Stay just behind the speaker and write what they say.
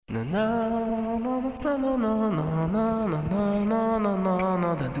Hello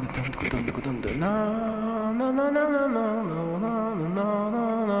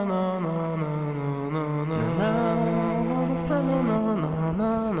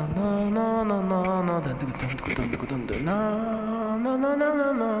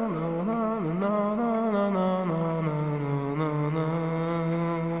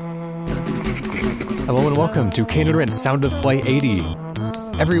and welcome to Katamari Sound of Play 80.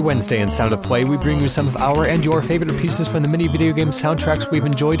 Every Wednesday in Sound of Play, we bring you some of our and your favorite pieces from the many video game soundtracks we've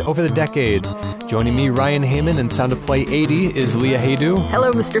enjoyed over the decades. Joining me, Ryan Hamann, in Sound of Play 80 is Leah Haydu.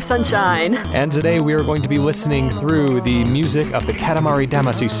 Hello, Mr. Sunshine. And today we are going to be listening through the music of the Katamari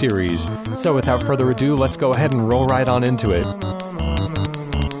Damacy series. So without further ado, let's go ahead and roll right on into it.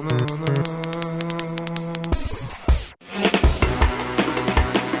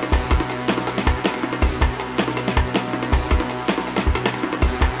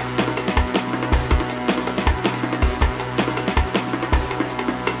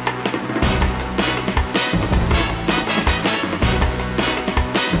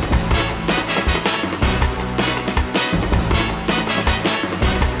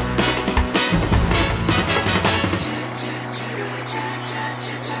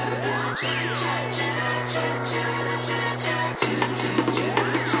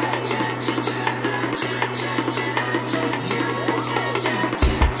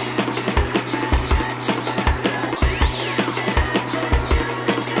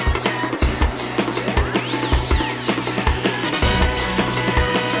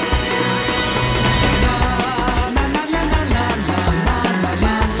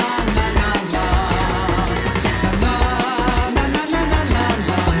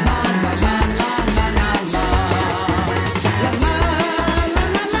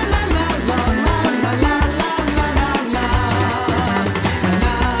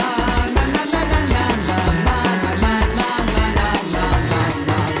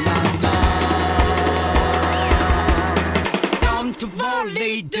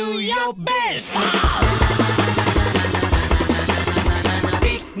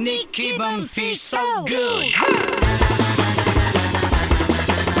 Feel so good.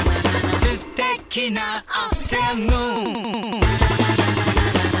 素敵なアフタヌーン。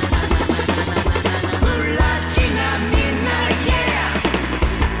プラチナみんな yeah。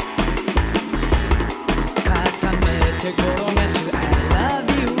固めて転がす I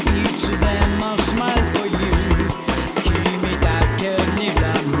love you いつでも smile for you 君だけにラ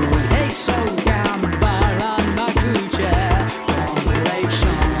ム Hey so頑張らなくちゃ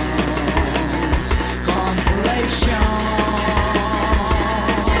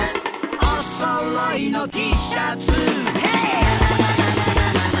お揃いの T シャツ、hey!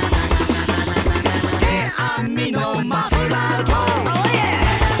 手編みのマフラーと、oh yeah!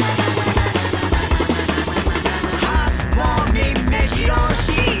 ハートウォーミング目白押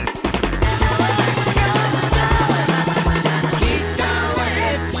し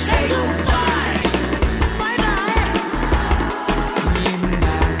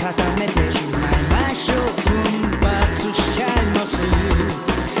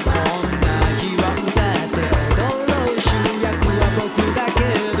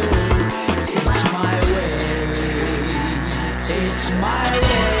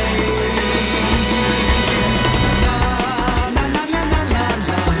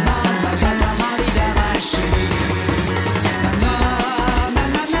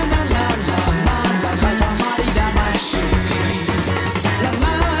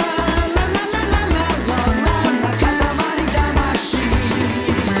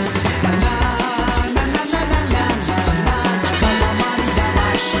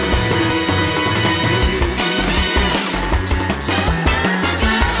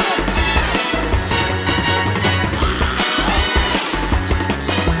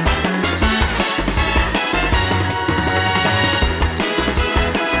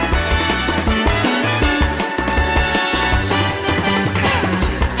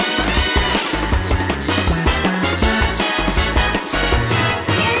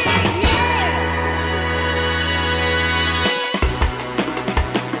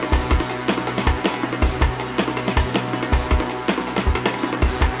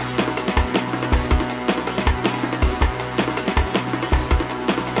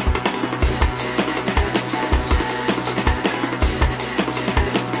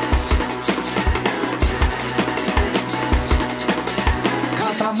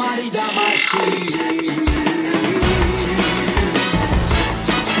Katamari Damacy。 「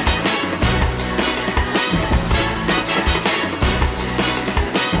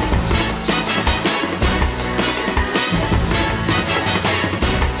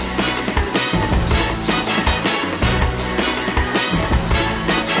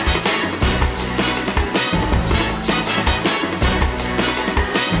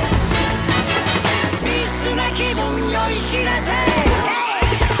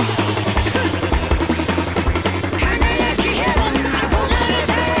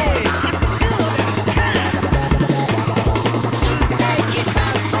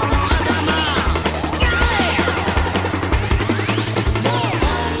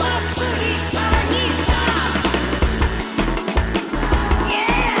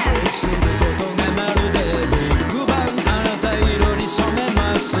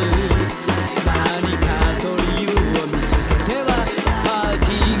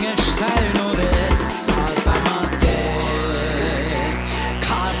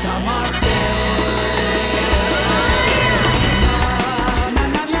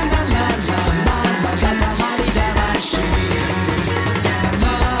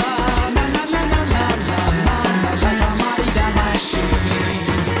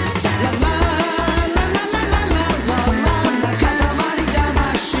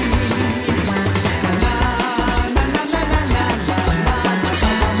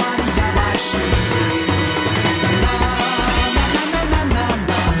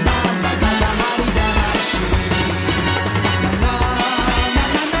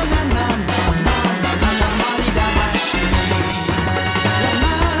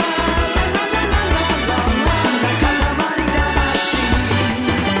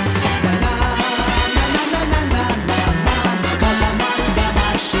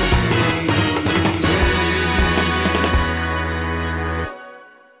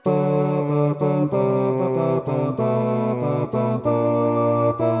All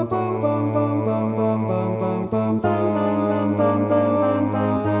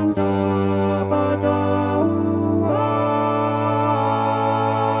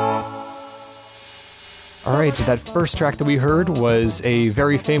right, so that first track that we heard was a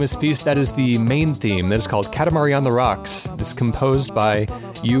very famous piece that is the main theme that is called Katamari on the Rocks. It's composed by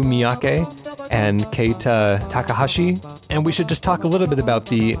Yu Miyake and Keita Takahashi. And we should just talk a little bit about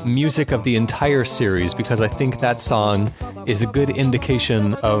the music of the entire series, because I think that song is a good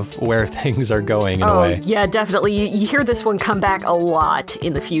indication of where things are going in a way. Yeah, definitely. You hear this one come back a lot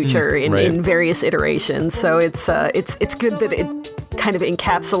in the future in various iterations. So it's good that it kind of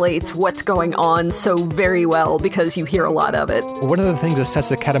encapsulates what's going on so very well, because you hear a lot of it. One of the things that sets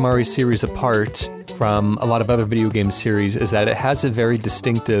the Katamari series apart from a lot of other video game series is that it has a very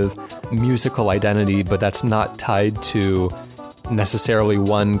distinctive musical identity, but that's not tied to necessarily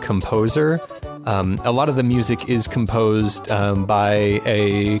one composer. A lot of the music is composed by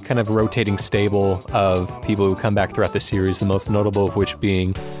a kind of rotating stable of people who come back throughout the series, the most notable of which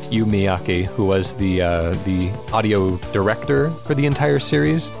being Yu Miyake, who was the audio director for the entire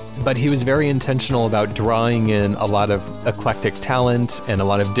series. But he was very intentional about drawing in a lot of eclectic talent and a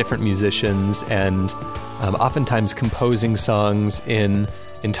lot of different musicians, and oftentimes composing songs in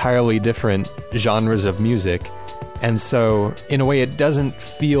entirely different genres of music. And so, in a way, it doesn't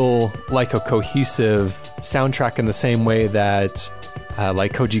feel like a cohesive soundtrack in the same way that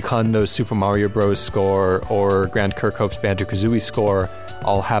like Koji Kondo's Super Mario Bros. Score or Grant Kirkhope's Banjo-Kazooie score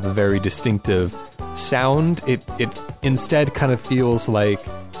all have a very distinctive sound. It instead kind of feels like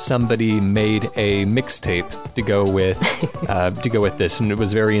somebody made a mixtape to go with this, and it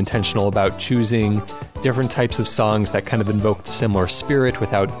was very intentional about choosing different types of songs that kind of invoke the similar spirit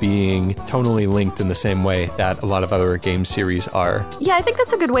without being tonally linked in the same way that a lot of other game series are. Yeah, I think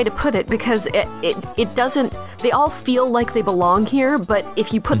that's a good way to put it, because it doesn't, they all feel like they belong here, but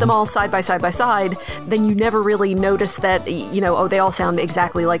if you put them all side by side by side, then you never really notice that, they all sound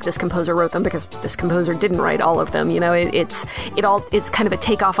exactly like this composer wrote them, because this composer didn't write all of them. It's kind of a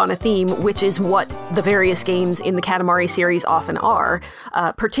takeoff on a theme, which is what the various games in the Katamari series often are,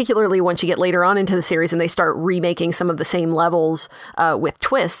 particularly once you get later on into the series and they start remaking some of the same levels with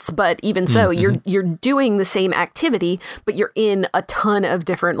twists. But even so, you're doing the same activity, but you're in a ton of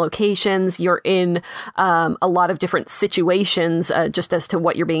different locations. You're in a lot of different situations just as to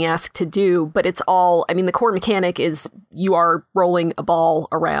what you're being asked to do. But it's all, the core mechanic is you are rolling a ball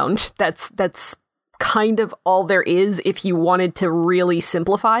around. That's kind of all there is if you wanted to really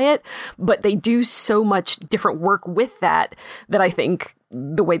simplify it. But they do so much different work with that I think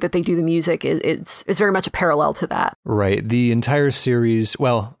the way that they do the music is very much a parallel to that. Right. The entire series,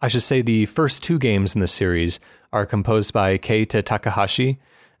 well, I should say the first two games in the series are composed by Keita Takahashi.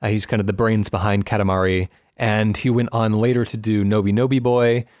 He's kind of the brains behind Katamari, and he went on later to do Nobi Nobi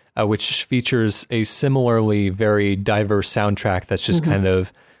Boy, which features a similarly very diverse soundtrack that's just kind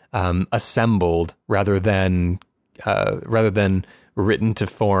of assembled rather than written to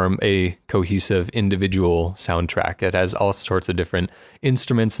form a cohesive individual soundtrack. It has all sorts of different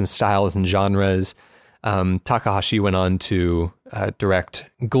instruments and styles and genres. Takahashi went on to direct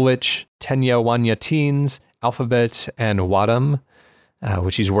Glitch, Tenya Wanya Teens, Alphabet, and Wadum,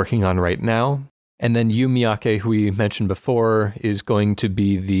 which he's working on right now. And then Yu Miyake, who we mentioned before, is going to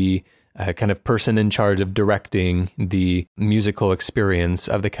be the kind of person in charge of directing the musical experience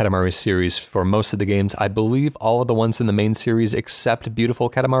of the Katamari series for most of the games. I believe all of the ones in the main series except Beautiful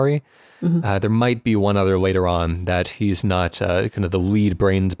Katamari. There might be one other later on that he's not kind of the lead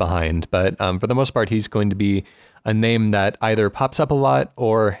brains behind, but for the most part, he's going to be a name that either pops up a lot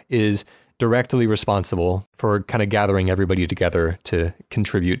or is directly responsible for kind of gathering everybody together to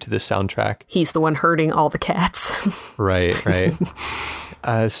contribute to this soundtrack. He's the one herding all the cats. Right.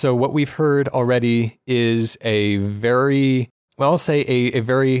 So what we've heard already is a very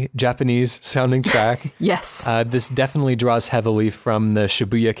Japanese sounding track. Yes. This definitely draws heavily from the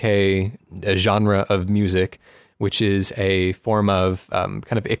Shibuya-kei genre of music, which is a form of kind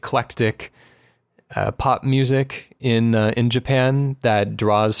of eclectic pop music in Japan that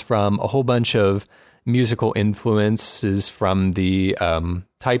draws from a whole bunch of musical influences from the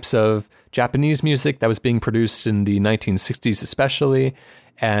types of Japanese music that was being produced in the 1960s especially,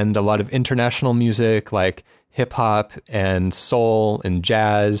 and a lot of international music like hip-hop and soul and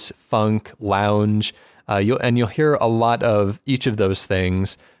jazz, funk, lounge. You'll hear a lot of each of those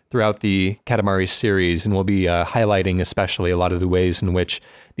things throughout the Katamari series, and we'll be highlighting especially a lot of the ways in which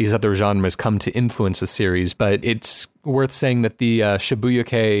these other genres come to influence the series. But it's worth saying that the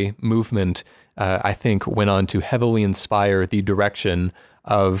Shibuya-kei movement, I think, went on to heavily inspire the direction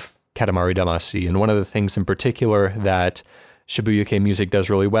of Katamari Damacy. And one of the things in particular that Shibuya music does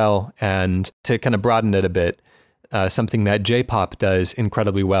really well, and to kind of broaden it a bit, something that J-pop does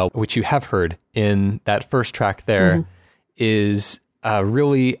incredibly well, which you have heard in that first track there, is a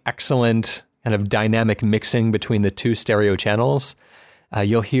really excellent kind of dynamic mixing between the two stereo channels.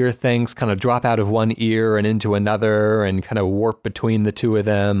 You'll hear things kind of drop out of one ear and into another and kind of warp between the two of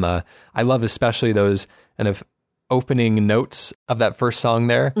them. I love especially those kind of opening notes of that first song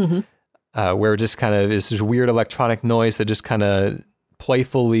there, where it just kind of is this weird electronic noise that just kind of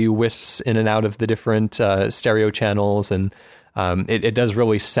playfully wisps in and out of the different stereo channels. And it does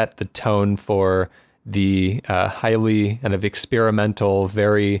really set the tone for the highly kind of experimental,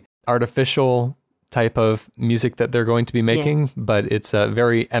 very artificial type of music that they're going to be making, but it's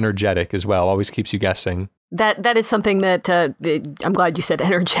very energetic as well. Always keeps you guessing. That is something that I'm glad you said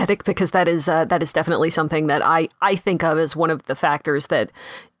energetic, because that is definitely something that I think of as one of the factors that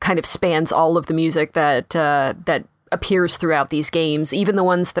kind of spans all of the music that appears throughout these games, even the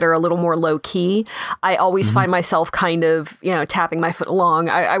ones that are a little more low key. I always find myself kind of, tapping my foot along.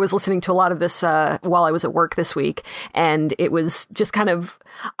 I was listening to a lot of this while I was at work this week, and it was just kind of,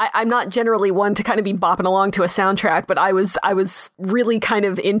 I'm not generally one to kind of be bopping along to a soundtrack, but I was really kind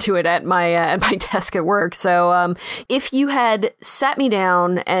of into it at my desk at work. So if you had sat me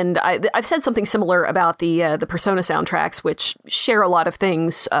down, and I've said something similar about the Persona soundtracks, which share a lot of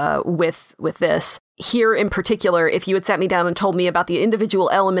things with this. Here in particular, if you had sat me down and told me about the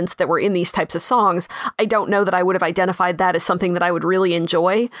individual elements that were in these types of songs, I don't know that I would have identified that as something that I would really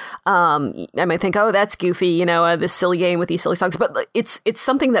enjoy. I might think, oh, that's goofy, this silly game with these silly songs, but it's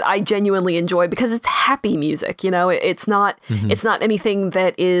something that I genuinely enjoy because it's happy music. It's not anything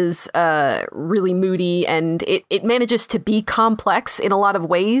that is really moody, and it manages to be complex in a lot of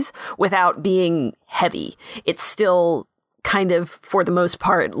ways without being heavy. It's still kind of, for the most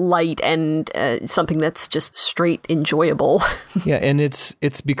part, light and something that's just straight enjoyable. Yeah, and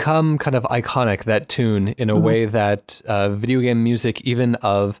it's become kind of iconic, that tune, in a way that video game music, even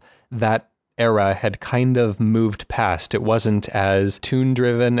of that era, had kind of moved past. It wasn't as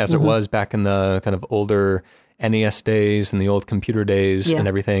tune-driven as it was back in the kind of older NES days and the old computer days and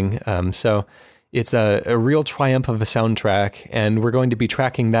everything. So it's a real triumph of a soundtrack, and we're going to be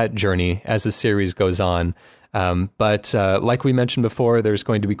tracking that journey as the series goes on. But like we mentioned before, there's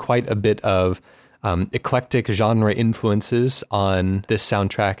going to be quite a bit of eclectic genre influences on this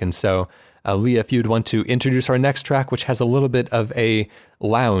soundtrack. And so, Leah, if you'd want to introduce our next track, which has a little bit of a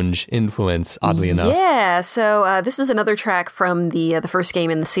lounge influence, oddly enough. Yeah, so this is another track from the first game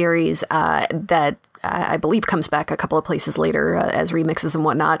in the series that I believe comes back a couple of places later as remixes and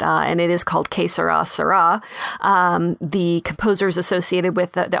whatnot, and it is called Que Sera Sera. The composers associated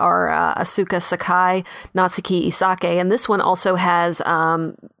with it are Asuka Sakai, Natsuki Isake, and this one also has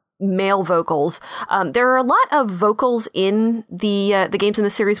male vocals. There are a lot of vocals in the games in the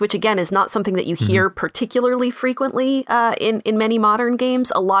series, which again is not something that you hear particularly frequently in many modern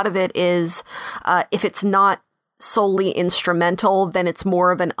games. A lot of it is, if it's not solely instrumental, then it's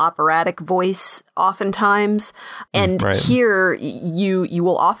more of an operatic voice oftentimes. And here you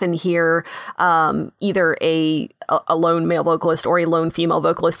will often hear either a lone male vocalist or a lone female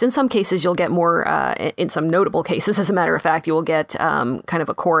vocalist. In some cases, you'll get more, in some notable cases, as a matter of fact, you will get kind of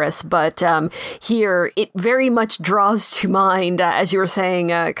a chorus. But here, it very much draws to mind, as you were saying,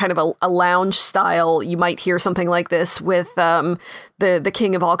 kind of a lounge style. You might hear something like this with the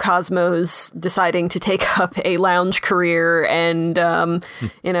king of all cosmos deciding to take up a lounge career and,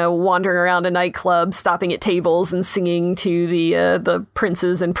 wandering around a nightclub, stopping at tables and singing to the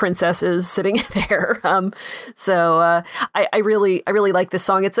princes and princesses sitting there. So I really like this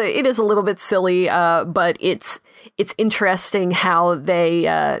song. It is a little bit silly, but it's interesting how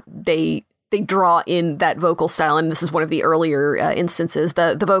they draw in that vocal style, and this is one of the earlier instances.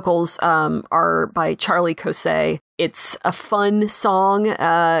 The vocals are by Charlie Kosei. It's a fun song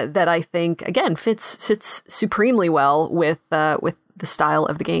that I think, again, fits supremely well with the style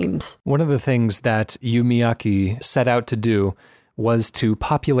of the games. One of the things that Yu Miyake set out to do was to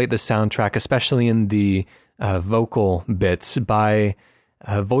populate the soundtrack, especially in the vocal bits, by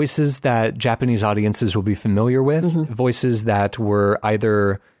voices that Japanese audiences will be familiar with, voices that were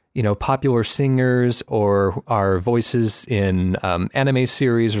either popular singers or are voices in anime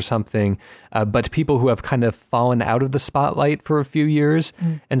series or something, but people who have kind of fallen out of the spotlight for a few years.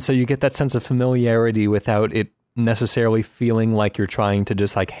 And so you get that sense of familiarity without it necessarily feeling like you're trying to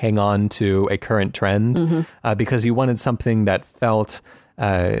just like hang on to a current trend, because you wanted something that felt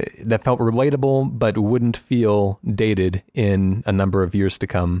relatable, but wouldn't feel dated in a number of years to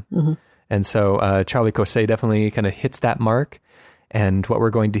come. And so Charlie Kosei definitely kind of hits that mark. And what we're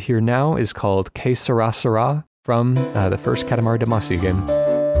going to hear now is called Que Sera Sera from the first Katamari Damacy game.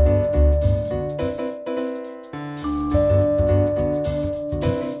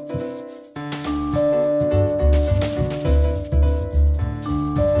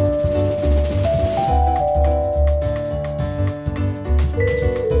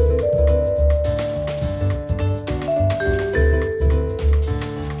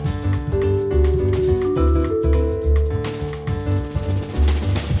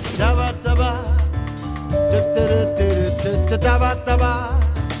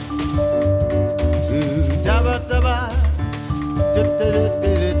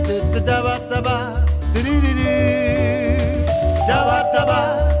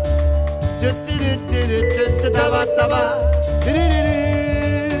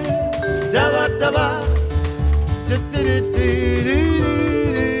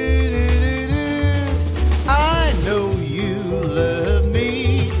 I know you love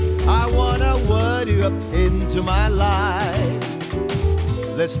me. I wanna word you up into my life.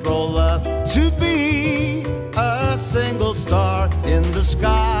 Let's roll up to be a single star in the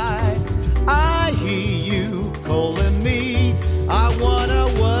sky. I hear you calling me. I wanna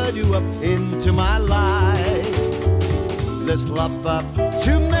word you up into my life. Let's love up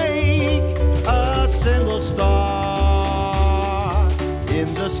to make a single star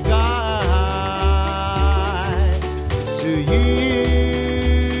in the sky. To you.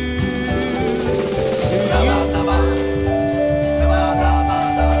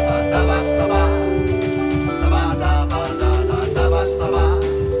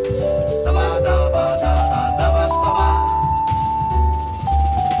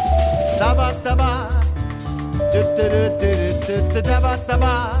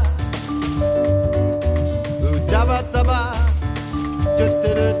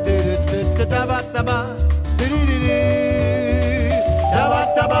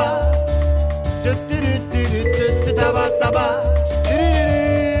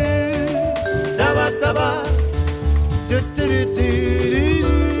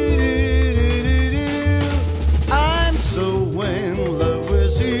 I'm so in love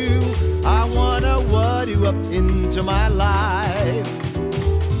with you. I wanna word you up into my life.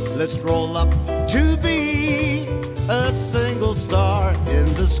 Let's roll up to be a single star in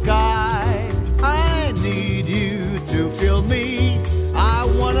the sky. I need you to feel me. I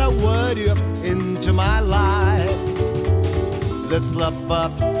wanna word you up into my life. Let's love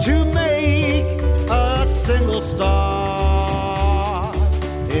up to make a single star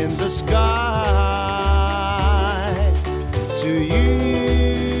in the sky. To you.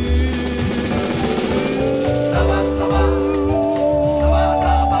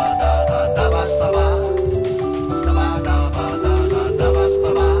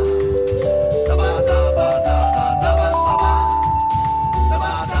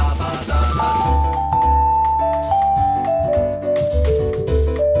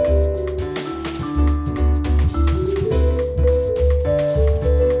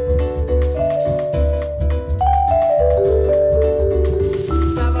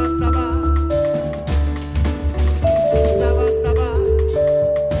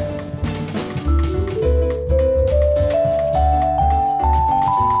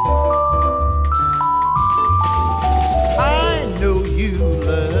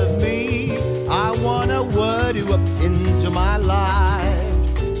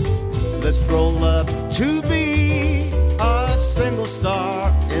 Roll up to be a single star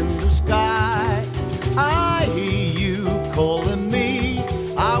in the sky. I hear you calling me.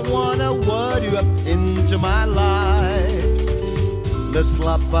 I wanna word you up into my life. Let's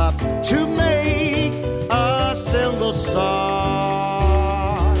love up to make a single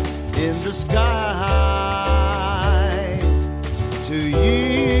star in the sky. To you.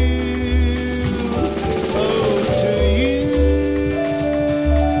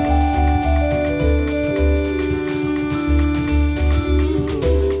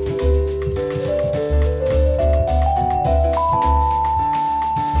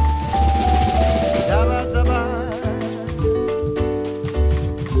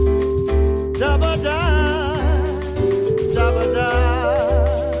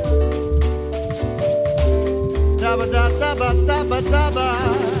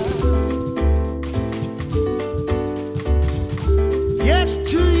 Yes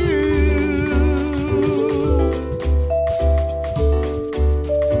to you.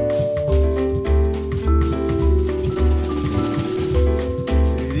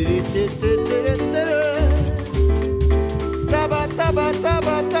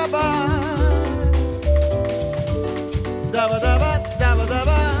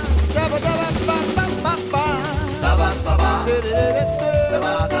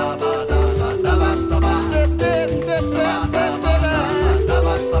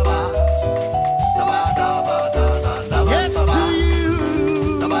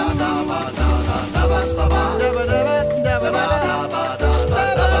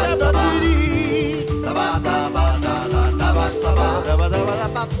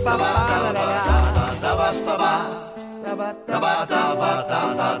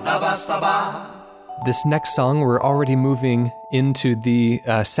 This next song, we're already moving into the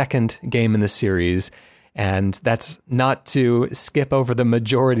second game in the series, and that's not to skip over the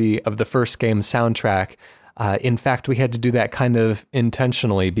majority of the first game's soundtrack. In fact, we had to do that kind of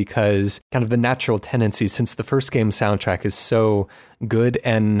intentionally because kind of the natural tendency, since the first game's soundtrack is so good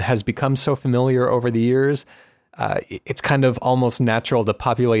and has become so familiar over the years, it's kind of almost natural to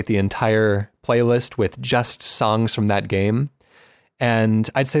populate the entire playlist with just songs from that game. And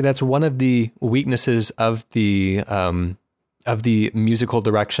I'd say that's one of the weaknesses of the musical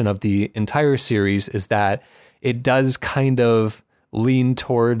direction of the entire series, is that it does kind of lean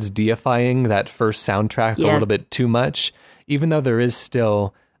towards deifying that first soundtrack a little bit too much, even though there is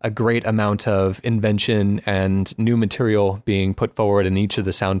still a great amount of invention and new material being put forward in each of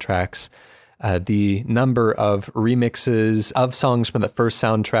the soundtracks. The number of remixes of songs from the first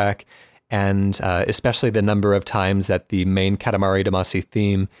soundtrack, and especially the number of times that the main Katamari Damacy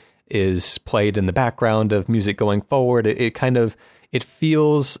theme is played in the background of music going forward, it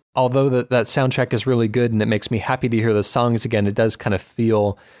feels, although that soundtrack is really good and it makes me happy to hear the songs again, it does kind of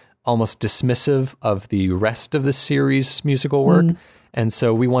feel almost dismissive of the rest of the series' musical work. And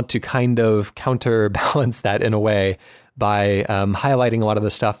so we want to kind of counterbalance that in a way by highlighting a lot of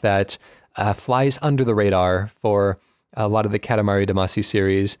the stuff that flies under the radar for a lot of the Katamari Damacy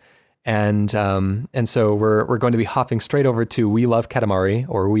series. And so we're going to be hopping straight over to We Love Katamari,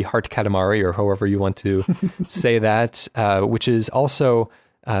 or We Heart Katamari, or however you want to say that, which is also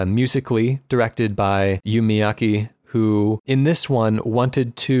musically directed by Yu Miyake, who in this one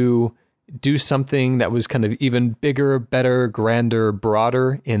wanted to do something that was kind of even bigger, better, grander,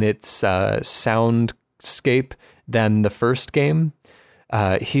 broader in its soundscape than the first game.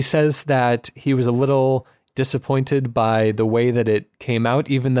 He says that he was a little disappointed by the way that it came out,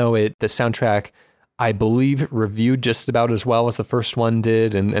 even though the soundtrack, I believe, reviewed just about as well as the first one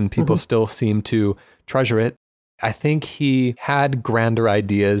did, and people still seem to treasure it. I think he had grander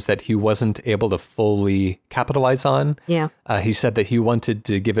ideas that he wasn't able to fully capitalize on. Yeah. He said that he wanted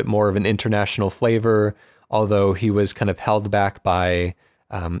to give it more of an international flavor, although he was kind of held back by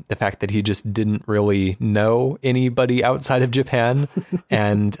the fact that he just didn't really know anybody outside of Japan.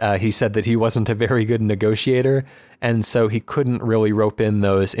 And he said that he wasn't a very good negotiator. And so he couldn't really rope in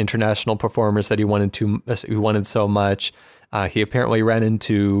those international performers that he wanted so much. He apparently ran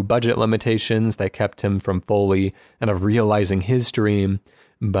into budget limitations that kept him from fully kind of realizing his dream.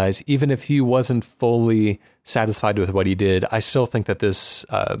 But even if he wasn't fully satisfied with what he did, I still think that this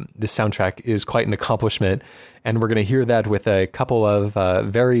soundtrack is quite an accomplishment. And we're going to hear that with a couple of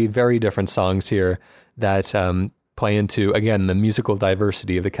very, very different songs here that play into, again, the musical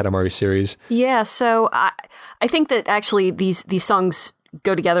diversity of the Katamari series. Yeah, so I think that actually these songs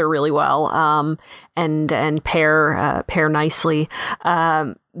go together really well and pair nicely.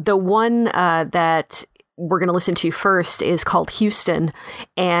 The one that we're going to listen to first is called Houston,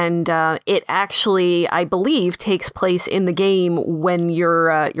 and it actually, I believe, takes place in the game when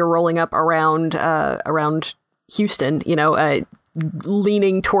you're rolling up around Houston,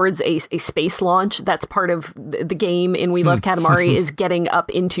 leaning towards a space launch. That's part of the game in We Love Katamari is getting up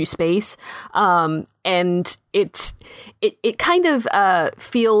into space, and it kind of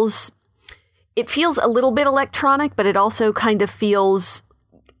feels a little bit electronic, but it also kind of feels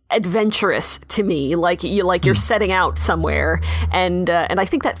adventurous to me, like you're setting out somewhere, and I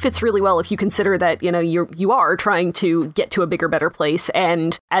think that fits really well if you consider that you are trying to get to a bigger, better place.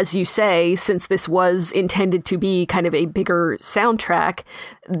 And as you say, since this was intended to be kind of a bigger soundtrack,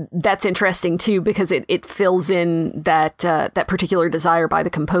 that's interesting too, because it fills in that particular desire by the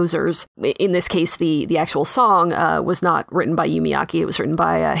composers. In this case, the actual song was not written by Yu Miyake; it was written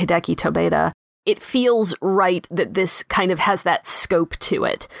by Hideki Tobeda. It feels right that this kind of has that scope to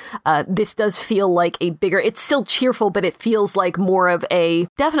it. This does feel like a bigger, it's still cheerful, but it feels like more of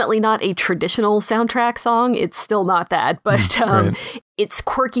definitely not a traditional soundtrack song. It's still not that, but right. It's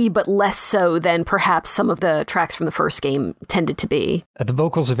quirky, but less so than perhaps some of the tracks from the first game tended to be. The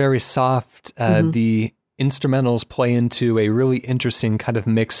vocals are very soft. The instrumentals play into a really interesting kind of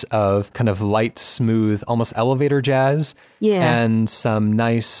mix of kind of light, smooth, almost elevator jazz, and some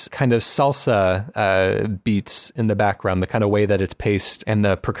nice kind of salsa beats in the background. The kind of way that it's paced and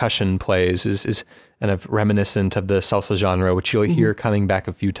the percussion plays is kind of reminiscent of the salsa genre, which you'll hear coming back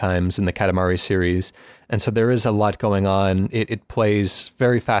a few times in the Katamari series. And so there is a lot going on. It plays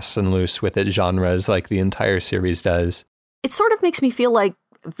very fast and loose with its genres, like the entire series does. It sort of makes me feel like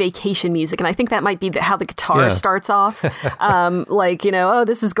vacation music. And I think that might be how the guitar starts off. Like, oh,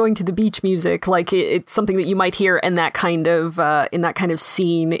 this is going to the beach music. Like it's something that you might hear in that kind of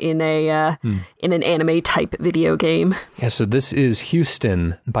scene in in an anime type video game. Yeah, so this is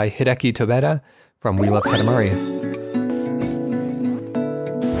Houston by Hideki Tobeda from We Love Katamari.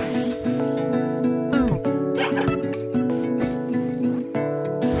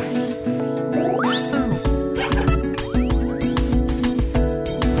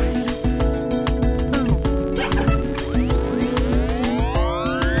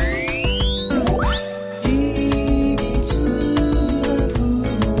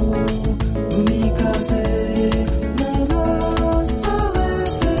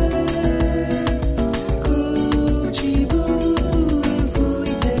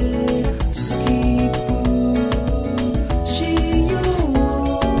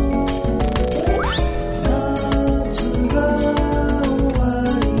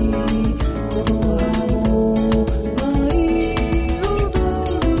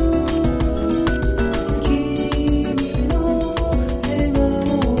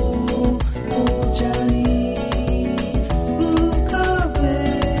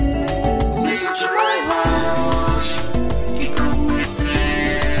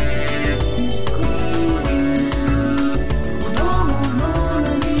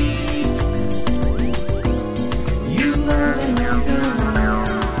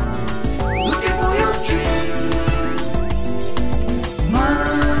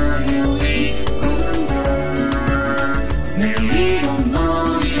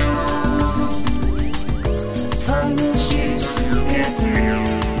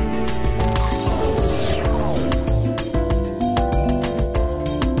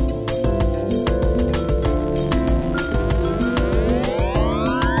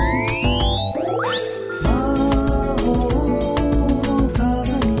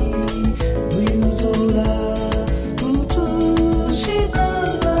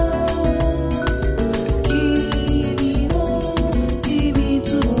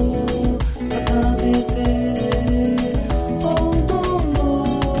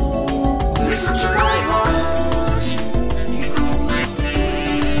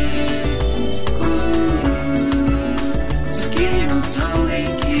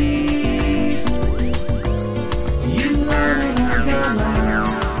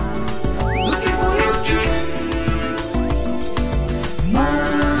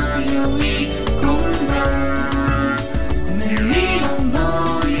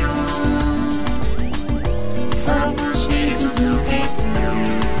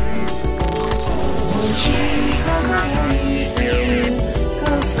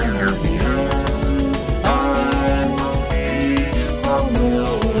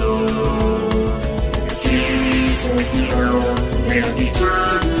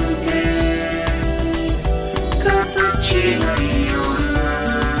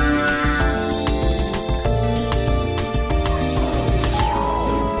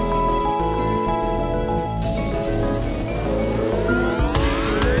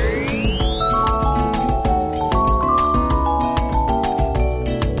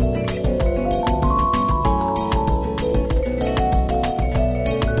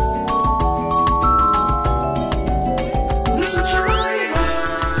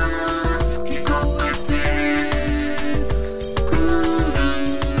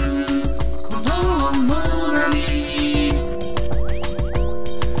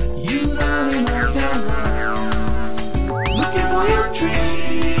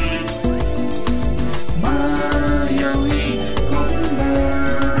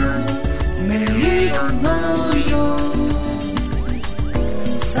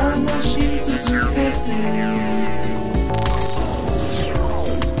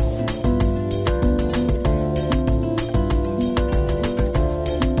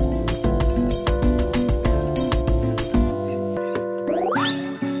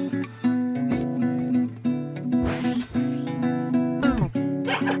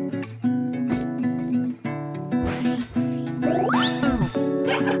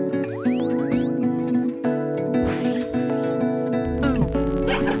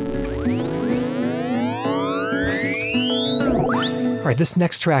 This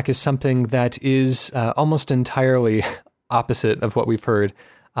next track is something that is almost entirely opposite of what we've heard.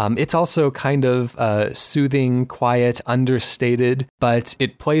 It's also kind of soothing, quiet, understated, but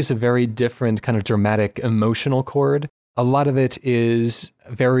it plays a very different kind of dramatic, emotional chord. A lot of it is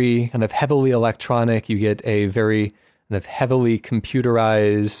very kind of heavily electronic. You get a very kind of heavily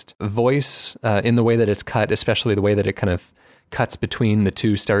computerized voice in the way that it's cut, especially the way that it kind of cuts between the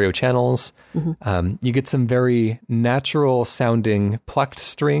two stereo channels. You get some very natural sounding plucked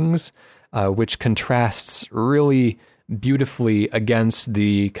strings, which contrasts really beautifully against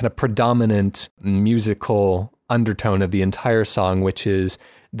the kind of predominant musical undertone of the entire song, which is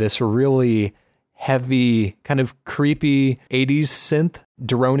this really heavy, kind of creepy 80s synth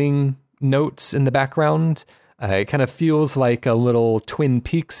droning notes in the background. It kind of feels like a little Twin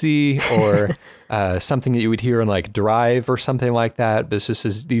Peaksy or something that you would hear in like Drive or something like that. But it's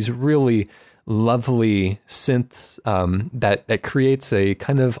just these really lovely synths that creates a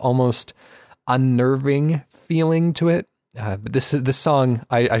kind of almost unnerving feeling to it. But this song,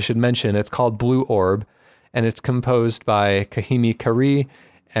 I should mention, it's called Blue Orb, and it's composed by Kahimi Kari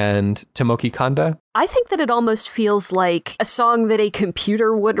and Tomoki Kanda. I think that it almost feels like a song that a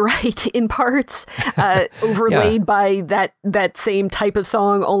computer would write in parts, overlaid by that same type of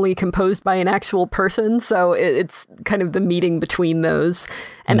song, only composed by an actual person. So it's kind of the meeting between those.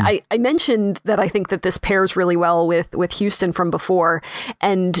 And I mentioned that I think that this pairs really well with Houston from before.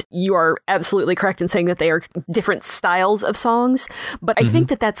 And you are absolutely correct in saying that they are different styles of songs. But I think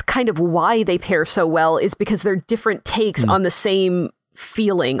that that's kind of why they pair so well, is because they're different takes on the same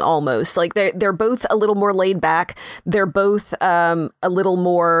feeling almost. Like they're both a little more laid back. They're both a little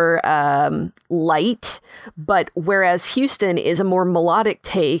more light, but whereas Houston is a more melodic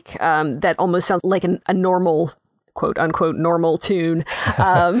take that almost sounds like a normal, quote unquote, normal tune.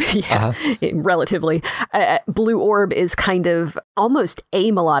 Relatively. Blue Orb is kind of almost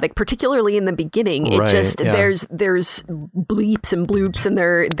amelodic, particularly in the beginning. It there's bleeps and bloops,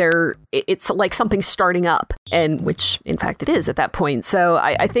 and it's like something starting up, and which in fact it is at that point. So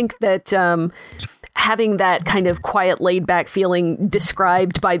I think that having that kind of quiet, laid-back feeling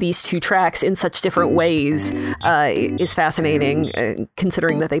described by these two tracks in such different ways is fascinating,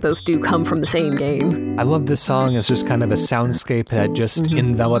 considering that they both do come from the same game. I love this song as just kind of a soundscape that just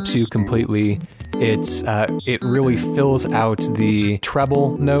envelops you completely. It really fills out the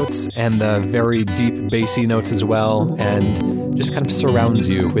treble notes and the very deep bassy notes as well, and just kind of surrounds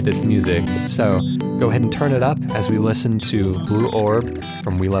you with its music. So go ahead and turn it up as we listen to Blue Orb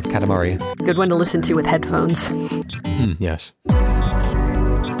from We Love Katamari. Good one to listen to with headphones. Yes.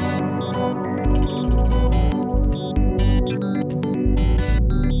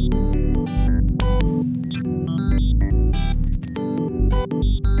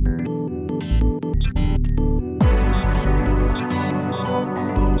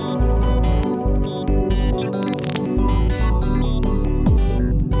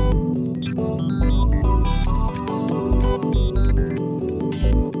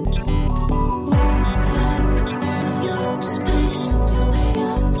 Space.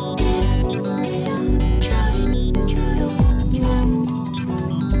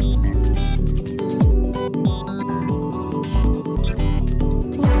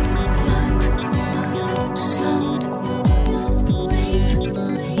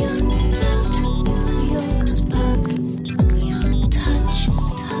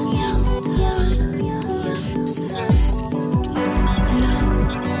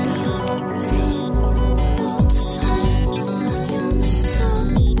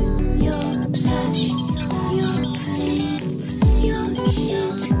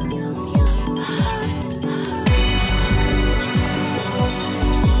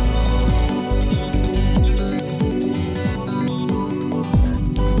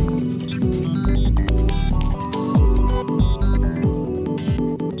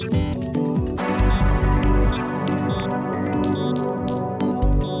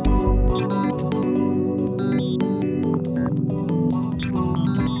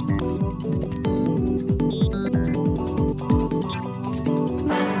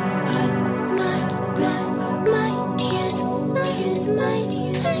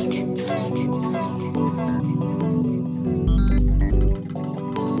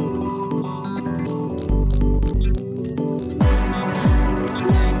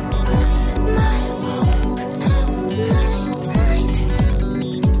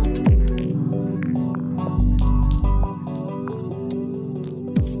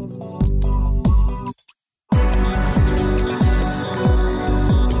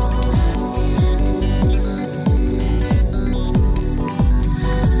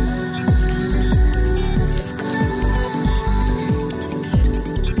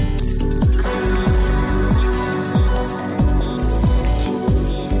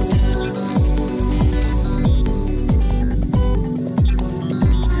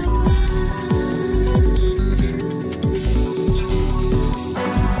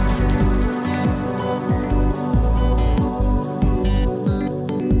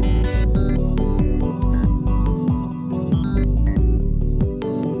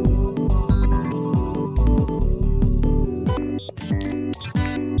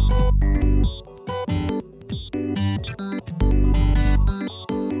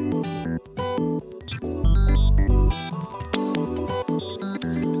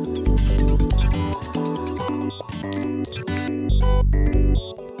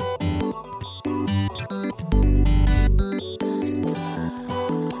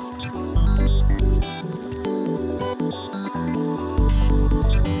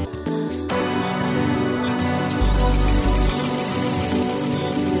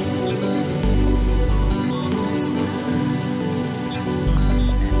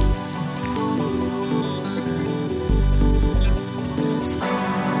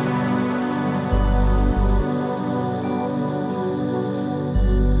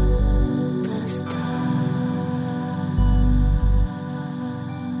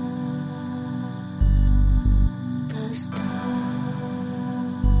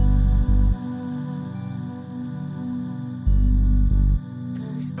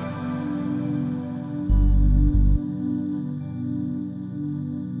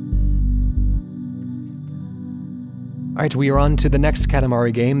 All right, we are on to the next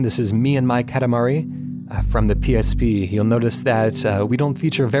Katamari game. This is Me and My Katamari from the PSP. You'll notice that we don't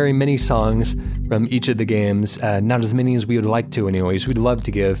feature very many songs from each of the games, not as many as we would like to anyways. We'd love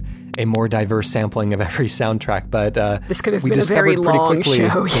to give a more diverse sampling of every soundtrack, but this could have we been a very discovered pretty long quickly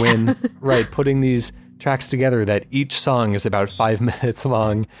show. when putting these tracks together that each song is about 5 minutes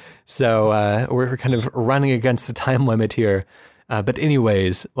long. So we're kind of running against the time limit here. But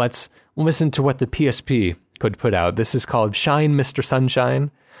anyways, let's listen to what the PSP could put out. This is called Shine, Mr. Sunshine.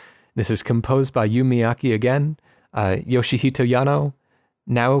 This is composed by Yu Miyake again, Yoshihito Yano,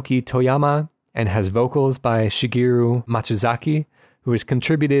 Naoki Toyama, and has vocals by Shigeru Matsuzaki, who has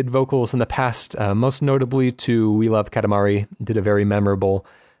contributed vocals in the past, most notably to We Love Katamari, did a very memorable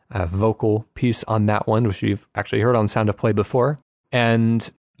vocal piece on that one, which we've actually heard on Sound of Play before.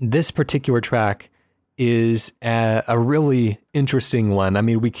 And this particular track is a really interesting one. I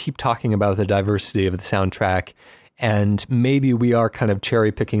mean, we keep talking about the diversity of the soundtrack, and maybe we are kind of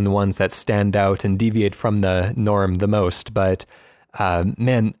cherry picking the ones that stand out and deviate from the norm the most. But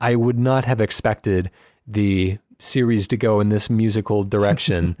man, I would not have expected the series to go in this musical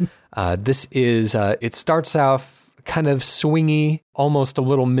direction. This is, it starts off kind of swingy, almost a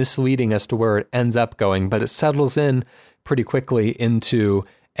little misleading as to where it ends up going, but it settles in pretty quickly into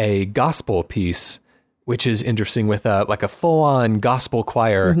a gospel piece, which is interesting, with like a full-on gospel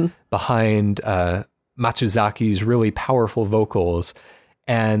choir behind Matsuzaki's really powerful vocals.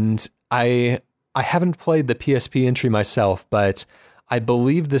 And I haven't played the PSP entry myself, but I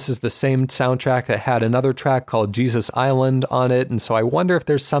believe this is the same soundtrack that had another track called Jesus Island on it. And so I wonder if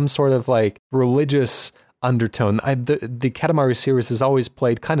there's some sort of like religious undertone. The Katamari series has always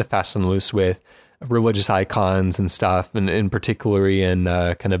played kind of fast and loose with religious icons and stuff, and in particularly in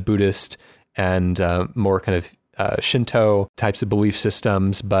kind of Buddhist and more kind of Shinto types of belief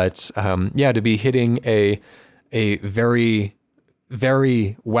systems. But to be hitting a very,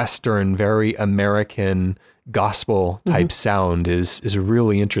 very Western, very American gospel type sound is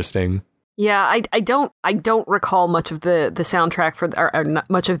really interesting. Yeah, I don't recall much of the soundtrack or not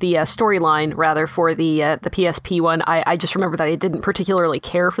much of the storyline rather for the PSP one. I just remember that I didn't particularly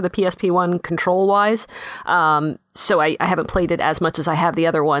care for the PSP one control wise, so I haven't played it as much as I have the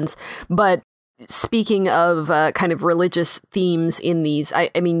other ones. But speaking of kind of religious themes in these, I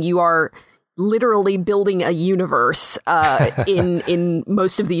mean, you are literally building a universe in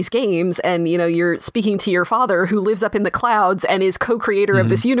most of these games, and you know, you're speaking to your father who lives up in the clouds and is co-creator of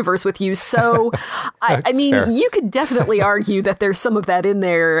this universe with you. So I mean, fair. You could definitely argue that there's some of that in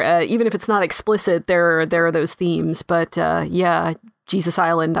there, even if it's not explicit. There are those themes, but yeah, Jesus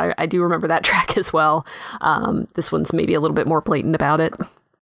Island, I do remember that track as well. This one's maybe a little bit more blatant about it.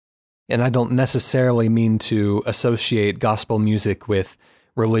 And I don't necessarily mean to associate gospel music with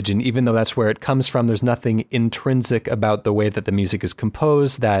religion, even though that's where it comes from. There's nothing intrinsic about the way that the music is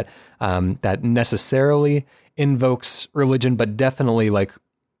composed that that necessarily invokes religion, but definitely like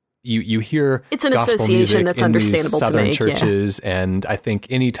you hear it's an gospel association that's understandable these southern to make, churches, and I think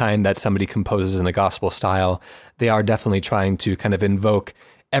any time that somebody composes in a gospel style, they are definitely trying to kind of invoke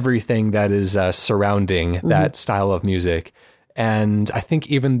everything that is surrounding that style of music. And I think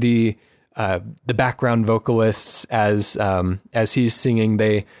even the background vocalists, as he's singing,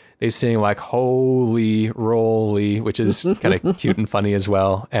 they sing like "Holy Roly," which is kind of cute and funny as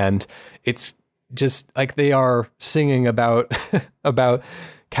well. And it's just like they are singing about about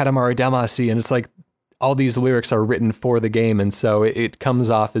Katamari Damacy, and it's like all these lyrics are written for the game, and so it comes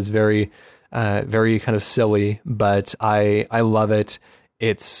off as very very kind of silly, but I love it.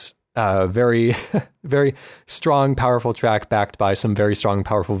 It's very, very strong, powerful track backed by some very strong,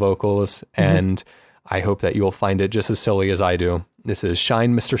 powerful vocals. And I hope that you'll find it just as silly as I do. This is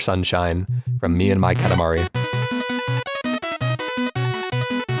Shine, Mr. Sunshine from Me and My Katamari.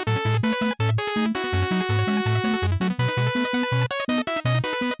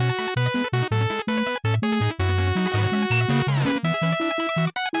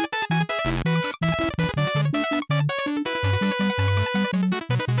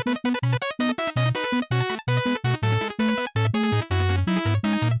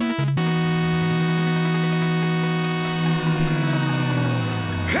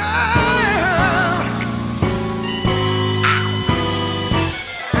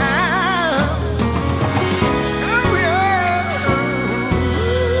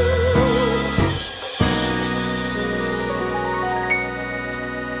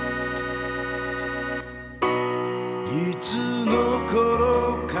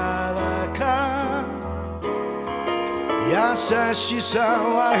 優しさ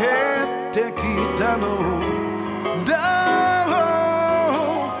は減ってきたのだろ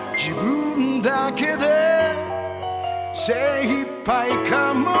う自分だけで精一杯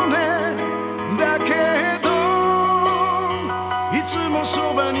かもねだけどいつも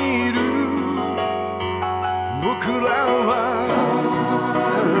そばにいる僕らは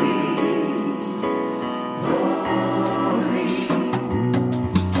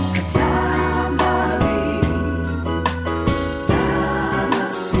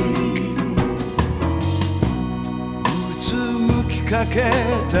うつむきかけ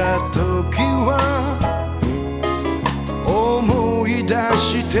た時は思い出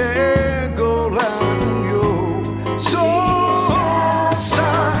してごらんよそう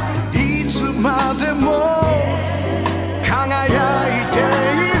さいつまでも輝いて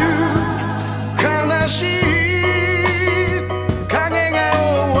いる悲しい影が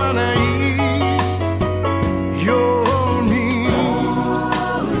追わないように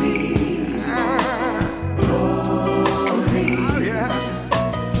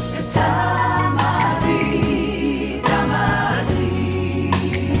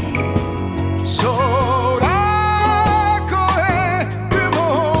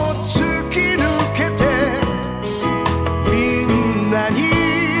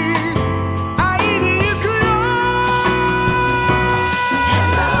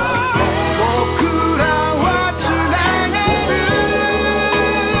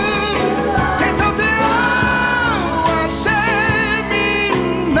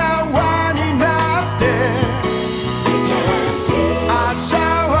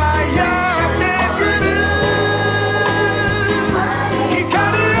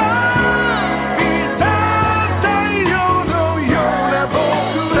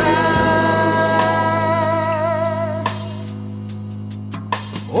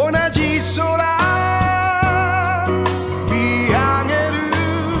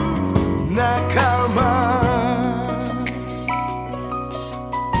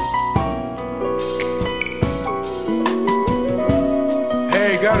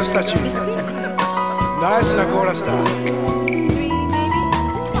ガールスたちナイスなコーラスだ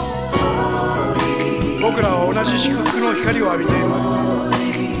僕らは同じ祝福の光を浴びている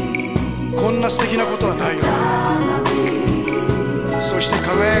こんな素敵なことはないよそして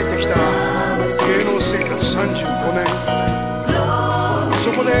輝いてきた芸能生活35年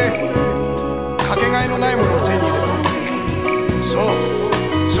そこでかけがえのないものを手に入れたそう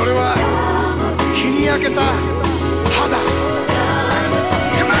それは日に焼けた肌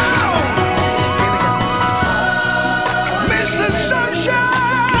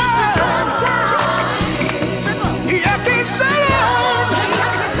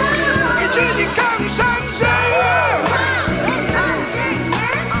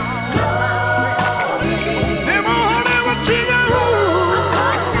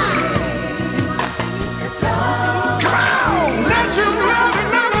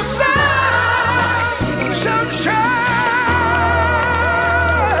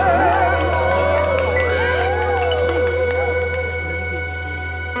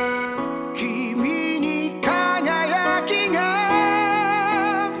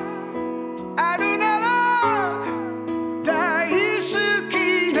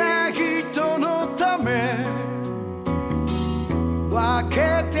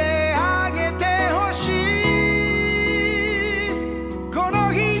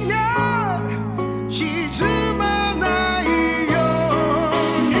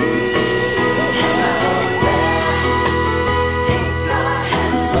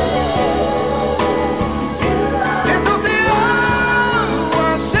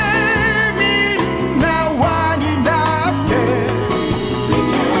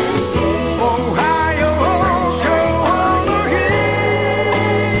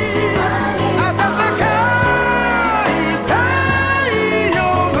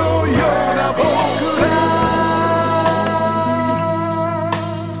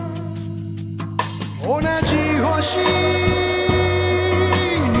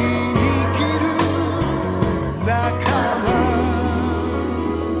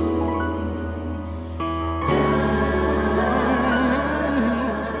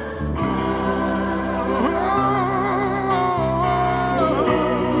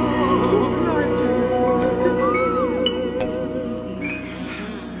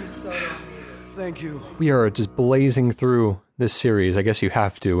We are just blazing through this series. I guess you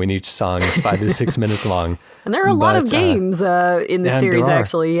have to when each song is 5 to 6 minutes long. And there are a lot of games in the series,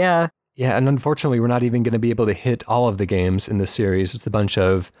 actually, yeah. Yeah, and unfortunately, we're not even going to be able to hit all of the games in this series. It's a bunch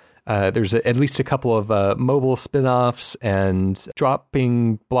of, there's at least a couple of mobile spin-offs and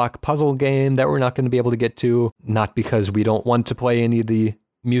dropping block puzzle game that we're not going to be able to get to. Not because we don't want to play any of the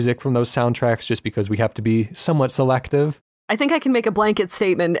music from those soundtracks, just because we have to be somewhat selective. I think I can make a blanket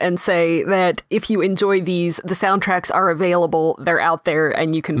statement and say that if you enjoy these, the soundtracks are available, they're out there,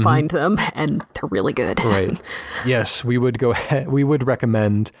 and you can find them, and they're really good. Right. Yes, we would we would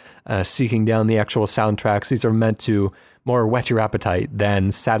recommend seeking down the actual soundtracks. These are meant to more whet your appetite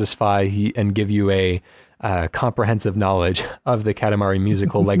than satisfy and give you a comprehensive knowledge of the Katamari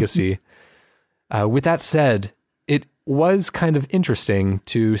musical legacy. With that said, it was kind of interesting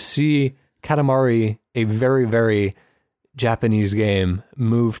to see Katamari, a very, very Japanese game,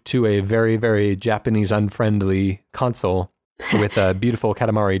 move to a very, very Japanese unfriendly console with a beautiful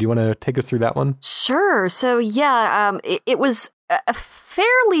Katamari. Do you want to take us through that one? Sure. So yeah, it was a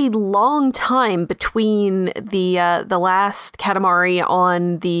fairly long time between the last Katamari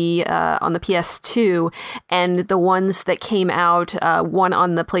on the PS2 and the ones that came out, one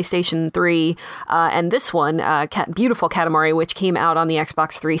on the PlayStation 3 and this one, Beautiful Katamari, which came out on the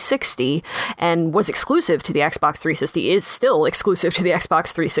Xbox 360 and was exclusive to the Xbox 360, is still exclusive to the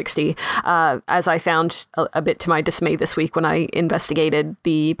Xbox 360, as I found a bit to my dismay this week when I investigated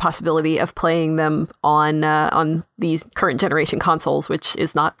the possibility of playing them on these current generation consoles, which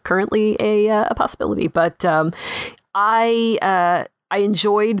is not currently a possibility. But I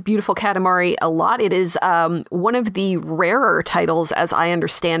enjoyed Beautiful Katamari a lot. It is one of the rarer titles, as I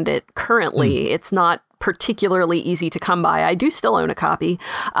understand it, currently. It's not particularly easy to come by. I do still own a copy,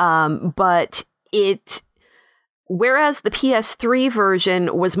 but whereas the PS3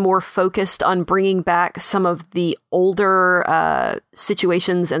 version was more focused on bringing back some of the older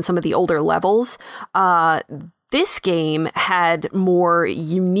situations and some of the older levels, this game had more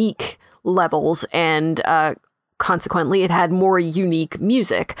unique levels, and consequently, it had more unique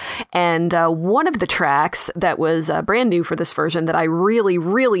music. And one of the tracks that was brand new for this version that I really,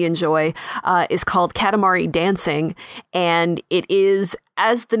 really enjoy is called Katamari Dancing. And it is,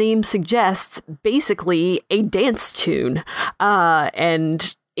 as the name suggests, basically a dance tune.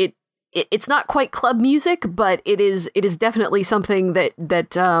 And it's not quite club music, but it is definitely something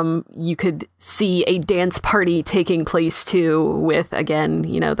that you could see a dance party taking place to, with, again,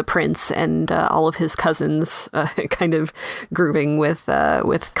 the prince and all of his cousins kind of grooving with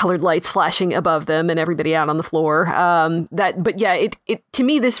colored lights flashing above them and everybody out on the floor. But yeah, it to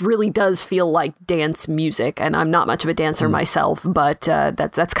me, this really does feel like dance music, and I'm not much of a dancer myself, but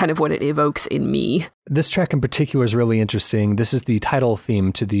that's kind of what it evokes in me. This track in particular is really interesting. This is the title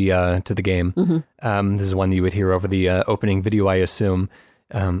theme to the game. This is one that you would hear over the opening video, I assume.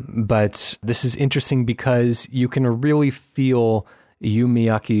 But this is interesting because you can really feel Yu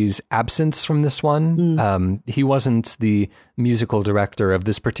Miyake's absence from this one. He wasn't the musical director of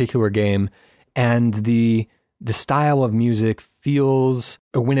this particular game, and the style of music feels,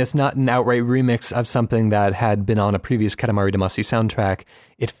 when it's not an outright remix of something that had been on a previous Katamari Damacy soundtrack,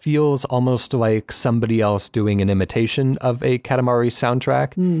 it feels almost like somebody else doing an imitation of a Katamari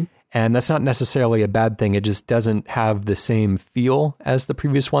soundtrack. And that's not necessarily a bad thing. It just doesn't have the same feel as the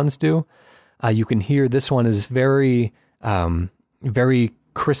previous ones do. You can hear this one is very, very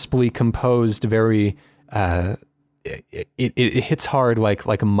crisply composed, very... It hits hard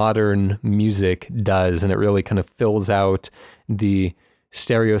like modern music does, and it really kind of fills out the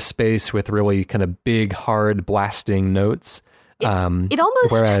stereo space with really kind of big, hard, blasting notes. It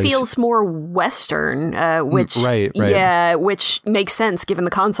almost feels more Western, which right. Yeah, which makes sense given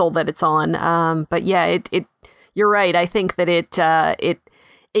the console that it's on. But yeah, you're right. I think that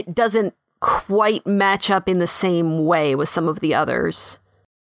it doesn't quite match up in the same way with some of the others.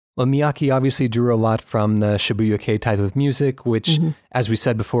 Well, Miyake obviously drew a lot from the Shibuya-kei type of music, which, as we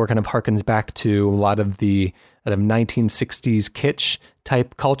said before, kind of harkens back to a lot of the 1960s kitsch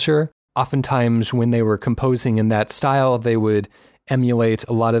type culture. Oftentimes, when they were composing in that style, they would emulate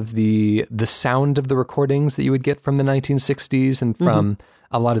a lot of the sound of the recordings that you would get from the 1960s and from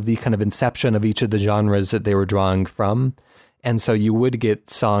a lot of the kind of inception of each of the genres that they were drawing from. And so you would get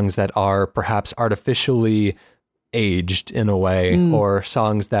songs that are perhaps artificially aged in a way, or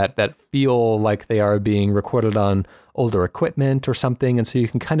songs that feel like they are being recorded on older equipment or something. And so you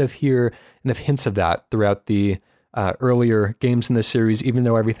can kind of hear hints of that throughout the earlier games in the series, even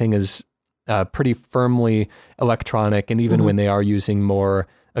though everything is pretty firmly electronic. And even when they are using more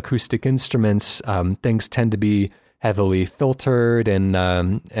acoustic instruments, things tend to be heavily filtered,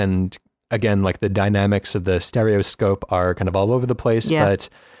 and again, like the dynamics of the stereoscope are kind of all over the place. Yeah.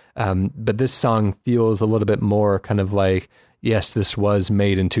 But this song feels a little bit more kind of like, yes, this was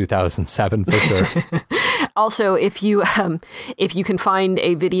made in 2007 for sure. Also, if you can find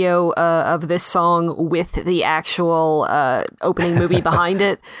a video of this song with the actual opening movie behind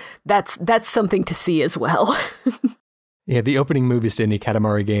it, that's something to see as well. Yeah, the opening movies to any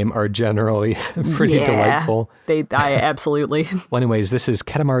Katamari game are generally pretty delightful. Absolutely. Well, anyways, this is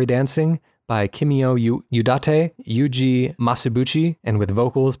Katamari Dancing by Kimio Udate, Yuji Masubuchi, and with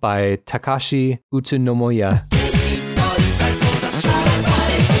vocals by Takashi Utsunomiya.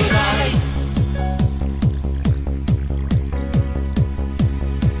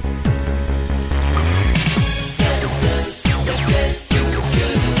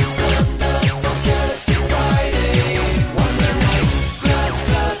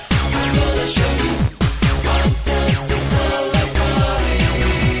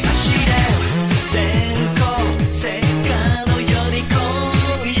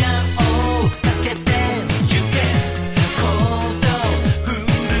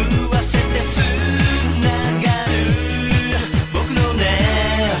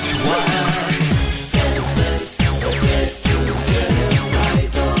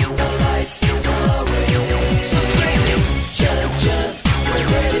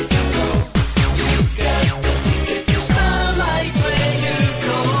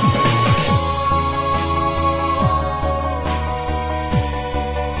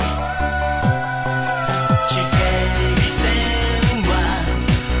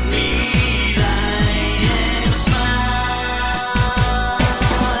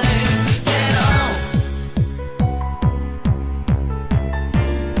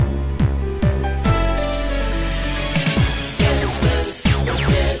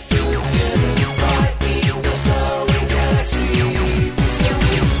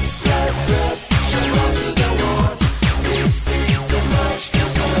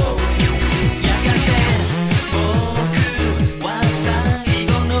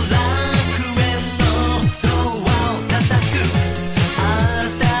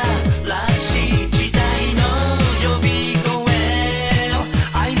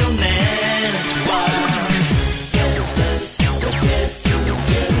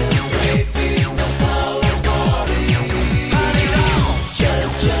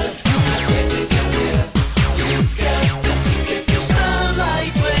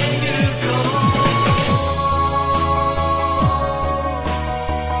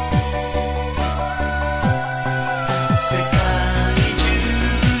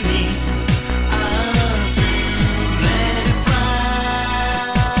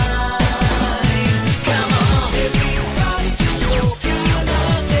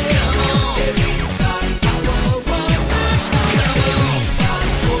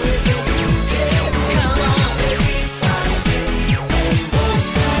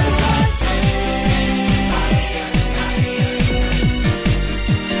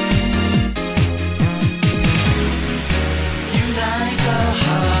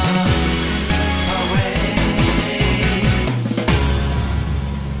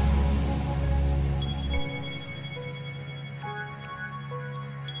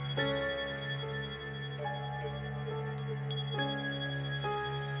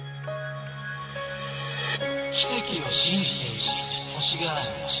 奇跡を信じている星がある。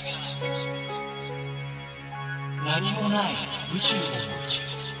何もない宇宙でも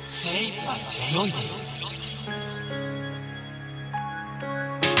精一杯泳いでいる。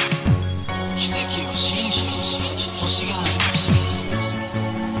奇跡を信じている星がある。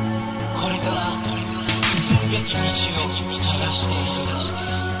これから進むべき道を探している。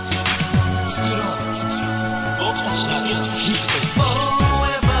作ろう、僕たちだけのヒステリー。One more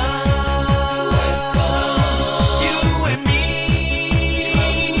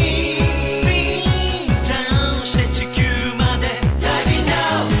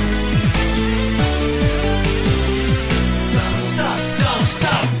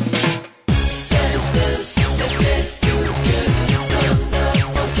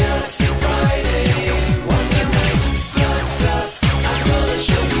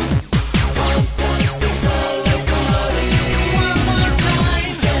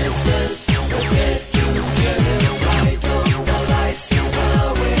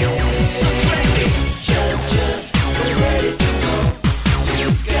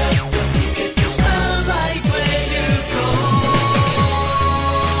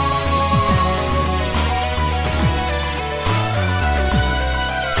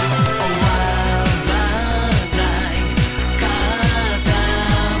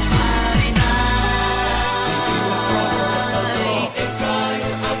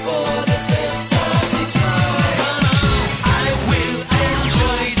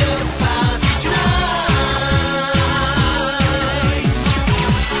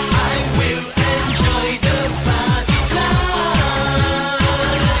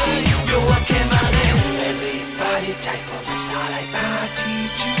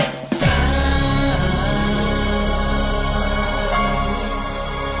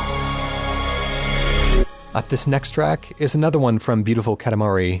This next track is another one from beautiful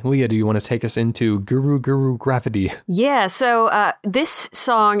Katamari. Leah, do you want to take us into Guru Guru Gravity? Yeah, so this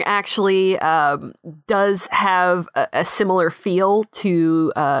song actually does have a similar feel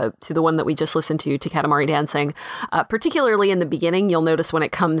to the one that we just listened to Katamari Dancing. Particularly in the beginning, you'll notice when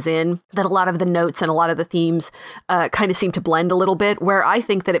it comes in that a lot of the notes and a lot of the themes kind of seem to blend a little bit. Where I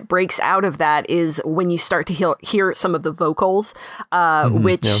think that it breaks out of that is when you start to hear some of the vocals,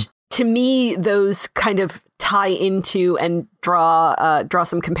 which to me, those kind of tie into and draw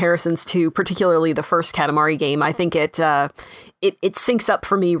some comparisons to particularly the first Katamari game. I think it syncs up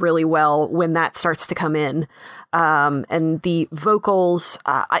for me really well when that starts to come in. And the vocals,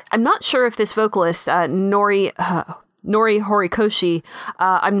 I'm not sure if this vocalist, Nori Horikoshi,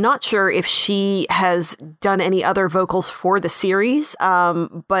 I'm not sure if she has done any other vocals for the series,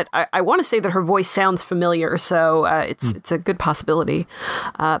 but I want to say that her voice sounds familiar, so it's a good possibility.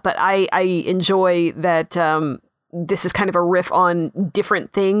 But I enjoy that this is kind of a riff on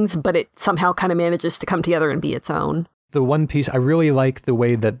different things, but it somehow kind of manages to come together and be its own. The one piece, I really like the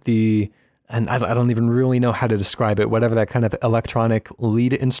way that and I don't even really know how to describe it, whatever that kind of electronic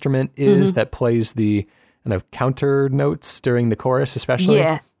lead instrument is that plays the kind of counter notes during the chorus, especially.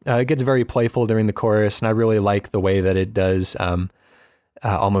 Yeah. It gets very playful during the chorus, and I really like the way that it does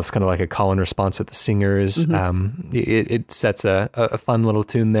almost kind of like a call and response with the singers. It sets a fun little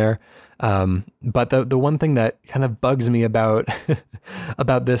tune there. But the one thing that kind of bugs me about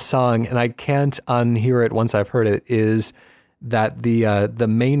about this song, and I can't unhear it once I've heard it, is that the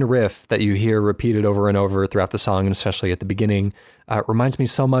main riff that you hear repeated over and over throughout the song, and especially at the beginning, reminds me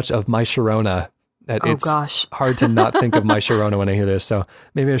so much of My Sharona. It's hard to not think of My Sharona when I hear this. So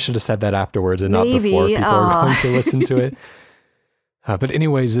maybe I should have said that afterwards and not before people are going to listen to it. But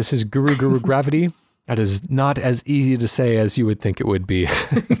anyways, this is Guru Guru Gravity. That is not as easy to say as you would think it would be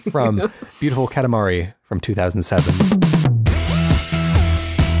from beautiful Katamari from 2007.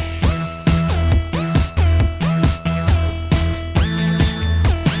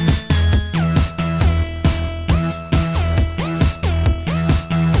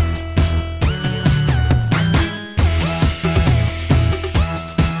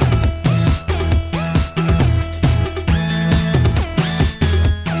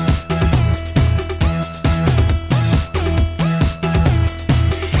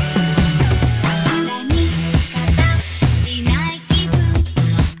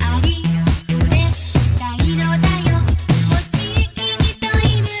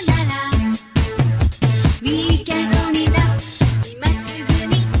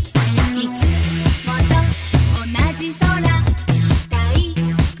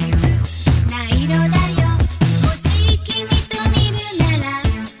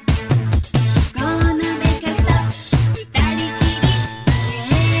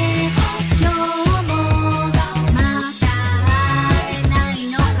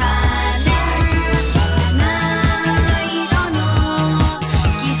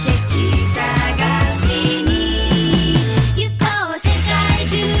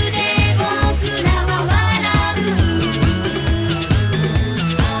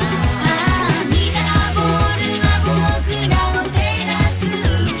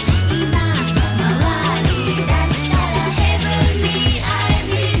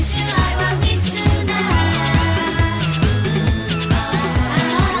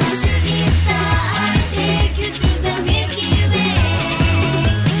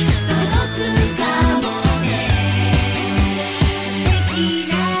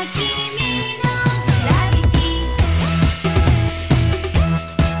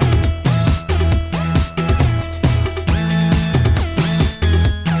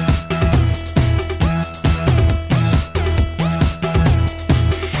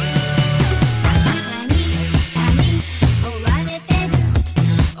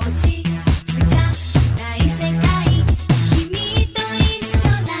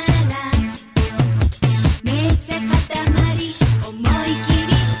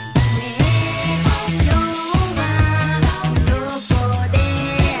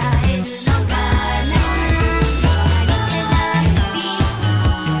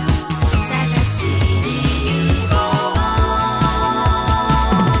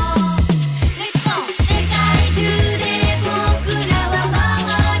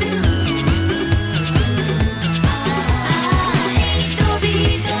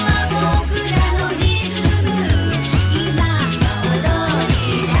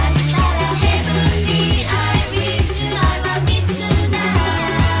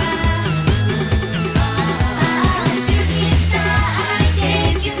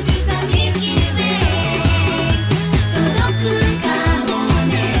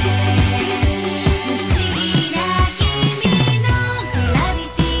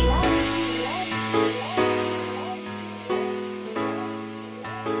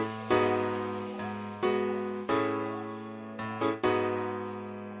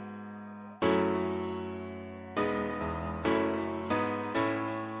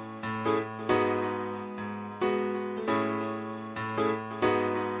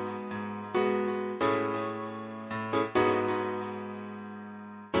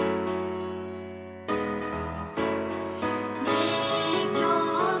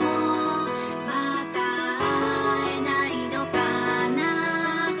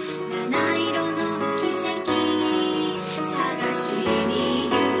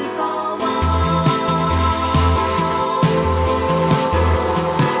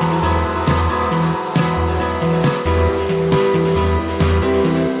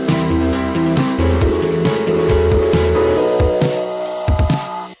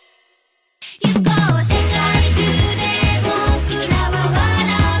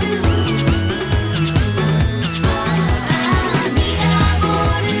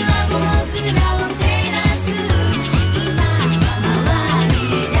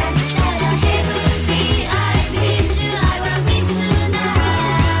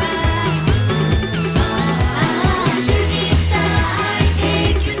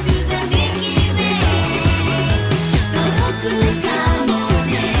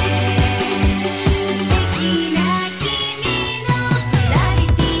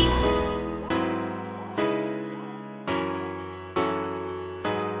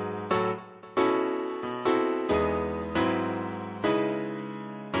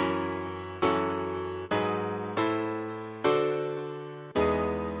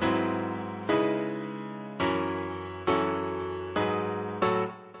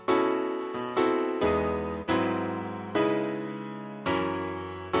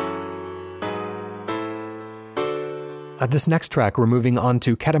 This next track, we're moving on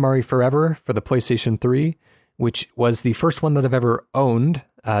to Katamari Forever for the PlayStation 3, which was the first one that I've ever owned.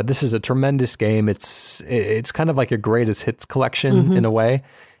 This is a tremendous game. It's kind of like a greatest hits collection in a way.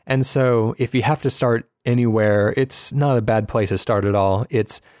 And so if you have to start anywhere, it's not a bad place to start at all.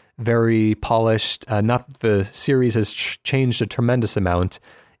 It's very polished. Not that the series has changed a tremendous amount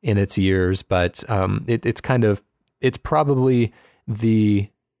in its years, but it's probably the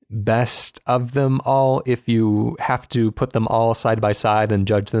best of them all if you have to put them all side by side and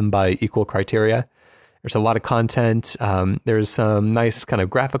judge them by equal criteria. There's a lot of content. There's some nice kind of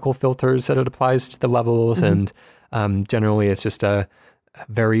graphical filters that it applies to the levels, and generally it's just a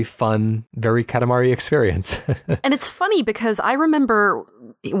very fun, very Katamari experience. And it's funny because I remember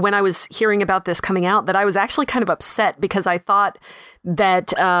when I was hearing about this coming out that I was actually kind of upset because I thought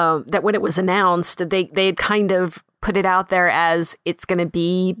that that when it was announced, they had kind of put it out there as it's going to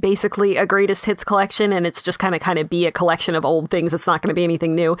be basically a greatest hits collection, and it's just kind of be a collection of old things. It's not going to be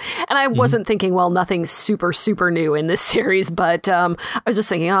anything new. And I wasn't thinking, well, nothing's super, super new in this series, but I was just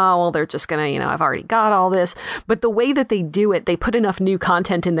thinking, oh, well, they're just going to, I've already got all this. But the way that they do it, they put enough new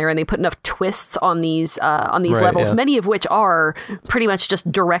content in there and they put enough twists on these levels, many of which are pretty much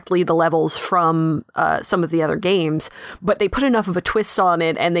just directly the levels from some of the other games. But they put enough of a twist on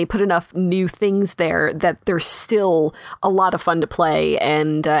it and they put enough new things there that there's still a lot of fun to play,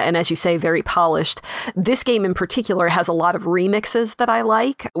 and as you say, very polished. This game in particular has a lot of remixes that I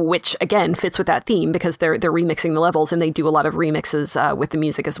like, which again fits with that theme because they're remixing the levels, and they do a lot of remixes with the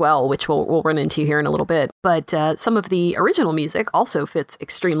music as well, which we'll run into here in a little bit. But some of the original music also fits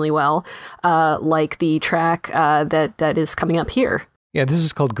extremely well, like the track that is coming up here. Yeah, this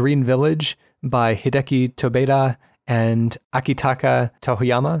is called Green Village by Hideki Tobeda and Akitaka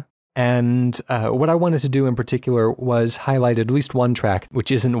Tohoyama. And what I wanted to do in particular was highlight at least one track,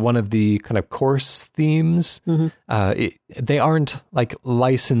 which isn't one of the kind of course themes. They aren't like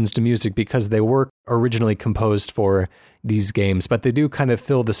licensed music because they were originally composed for these games, but they do kind of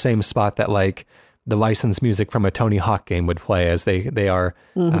fill the same spot that like the licensed music from a Tony Hawk game would play, as they are,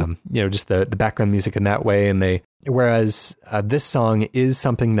 just the background music in that way. And whereas this song is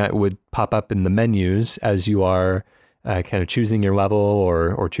something that would pop up in the menus as you are kind of choosing your level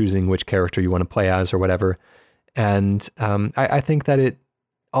or choosing which character you want to play as or whatever. And I think that it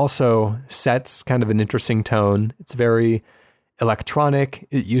also sets kind of an interesting tone. It's very electronic.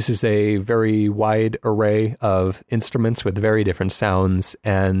 It uses a very wide array of instruments with very different sounds,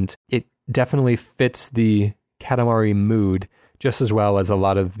 and it definitely fits the Katamari mood just as well as a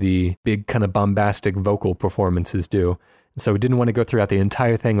lot of the big kind of bombastic vocal performances do. And so we didn't want to go throughout the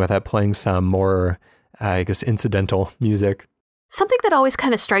entire thing without playing some more incidental music. Something that always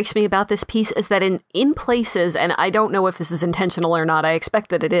kind of strikes me about this piece is that in places, and I don't know if this is intentional or not, I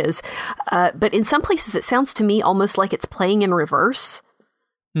expect that it is, but in some places it sounds to me almost like it's playing in reverse.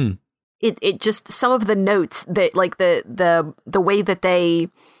 It just, some of the notes that like the way that they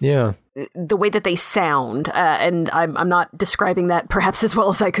the way that they sound, and I'm not describing that perhaps as well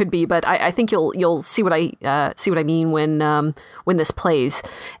as I could be, but I think you'll see what I mean when this plays,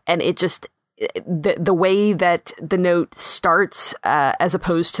 and it just the way that the note starts as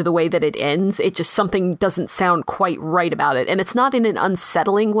opposed to the way that it ends, it just something doesn't sound quite right about it, and it's not in an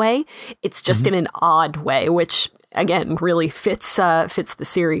unsettling way, it's just in an odd way, which again really fits the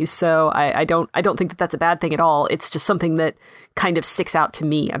series. So I don't think that that's a bad thing at all. It's just something that kind of sticks out to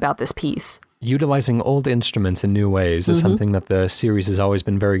me about this piece. Utilizing old instruments in new ways is something that the series has always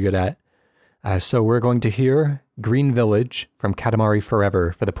been very good at. So we're going to hear Green Village from Katamari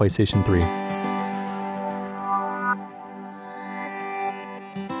Forever for the PlayStation 3.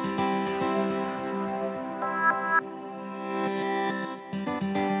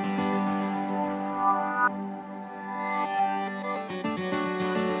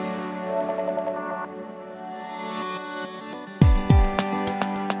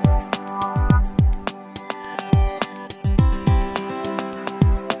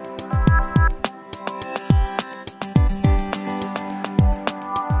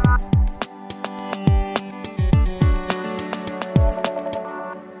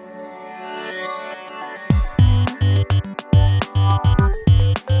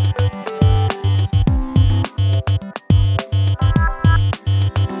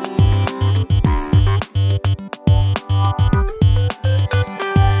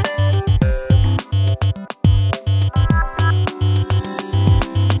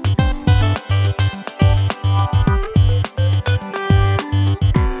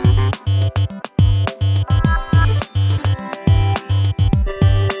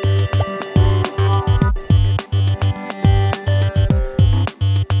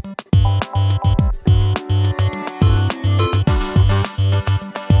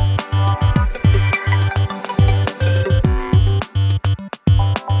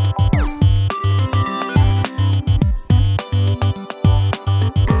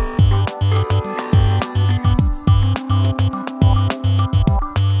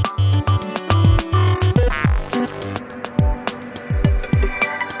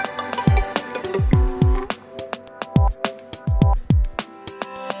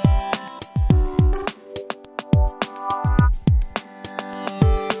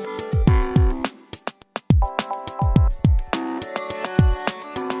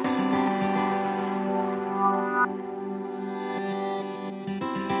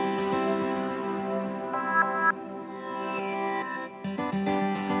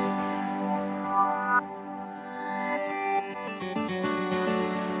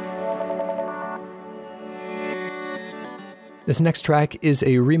 This next track is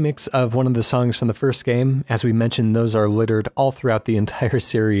a remix of one of the songs from the first game. As we mentioned, those are littered all throughout the entire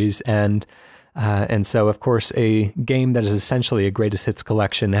series, and so, of course, a game that is essentially a greatest hits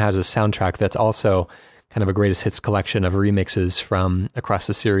collection has a soundtrack that's also kind of a greatest hits collection of remixes from across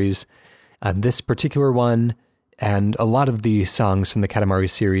the series. This particular one, and a lot of the songs from the Katamari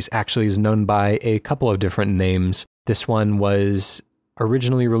series, actually is known by a couple of different names. This one was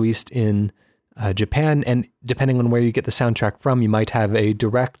originally released in Japan, and depending on where you get the soundtrack from, you might have a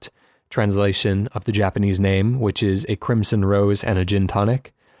direct translation of the Japanese name, which is a Crimson Rose and a Gin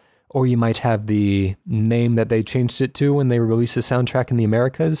Tonic, or you might have the name that they changed it to when they released the soundtrack in the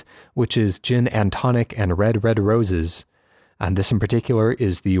Americas, which is Gin and Tonic and Red Red Roses. And this in particular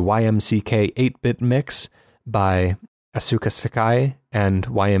is the YMCK 8-bit mix by Asuka Sakai and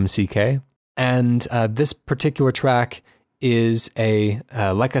YMCK. And this particular track is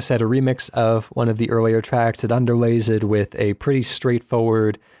like I said, a remix of one of the earlier tracks. It underlays it with a pretty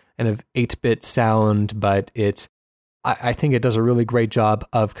straightforward kind of 8-bit sound, but I think it does a really great job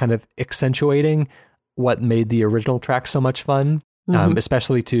of kind of accentuating what made the original track so much fun,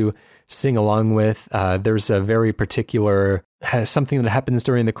 especially to sing along with. There's a very particular, something that happens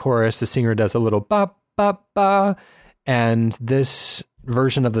during the chorus. The singer does a little ba, ba, ba, and this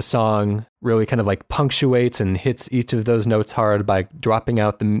version of the song really kind of like punctuates and hits each of those notes hard by dropping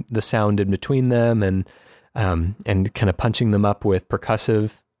out the sound in between them and kind of punching them up with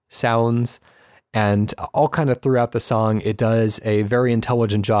percussive sounds. And all kind of throughout the song, it does a very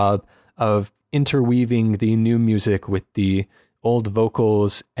intelligent job of interweaving the new music with the old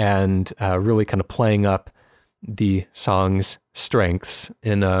vocals and really kind of playing up the song's strengths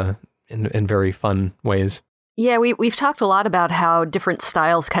in very fun ways. Yeah, we've talked a lot about how different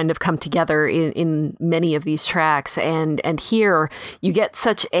styles kind of come together in many of these tracks, and here you get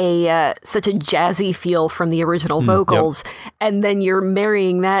such a jazzy feel from the original vocals, and then you're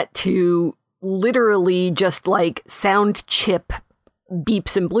marrying that to literally just like sound chip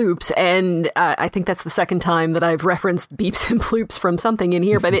beeps and bloops, and I think that's the second time that I've referenced beeps and bloops from something in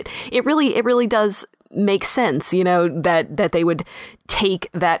here. But it really does make sense, you know, that they would take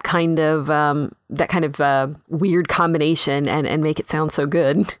that kind of weird combination and make it sound so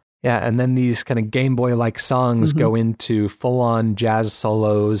good. Yeah, and then these kind of Game Boy-like songs go into full-on jazz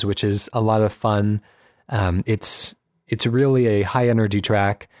solos, which is a lot of fun. It's really a high-energy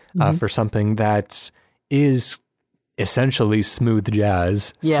track for something that is essentially smooth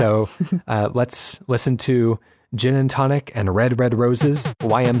jazz. Yeah. So let's listen to Gin and Tonic and Red Red Roses,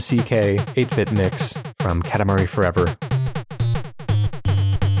 YMCK 8-bit mix from Katamari Forever.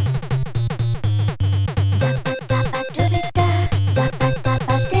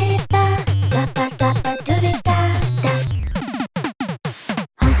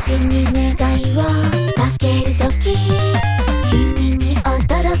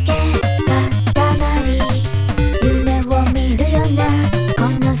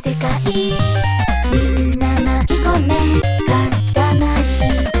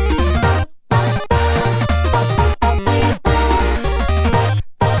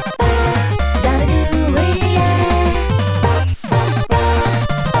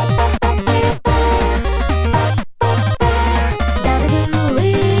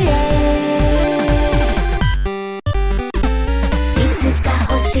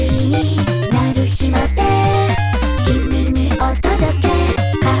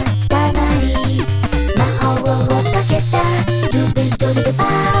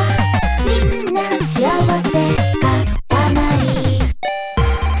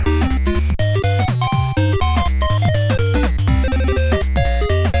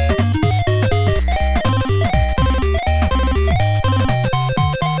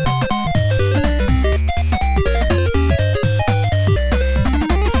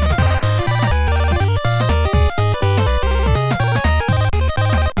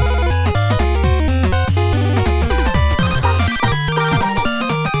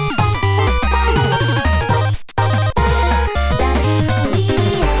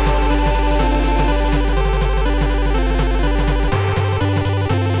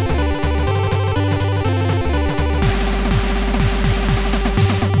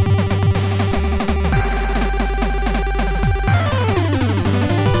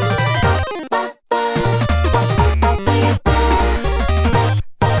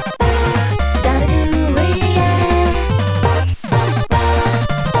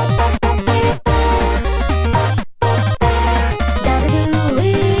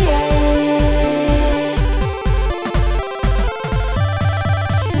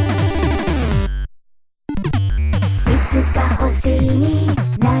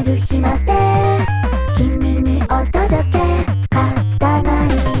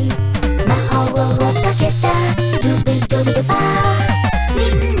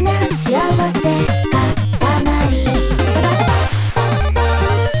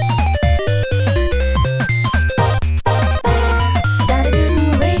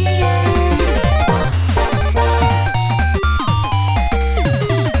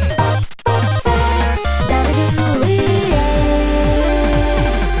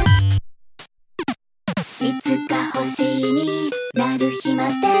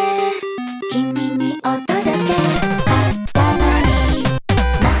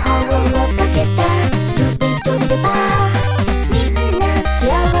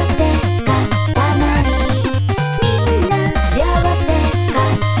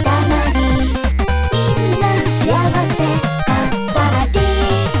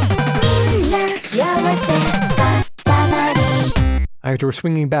 We're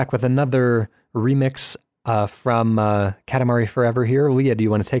swinging back with another remix from Katamari Forever here. Leah, do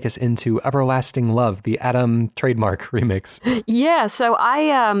you want to take us into Everlasting Love, the Adam trademark remix? Yeah, so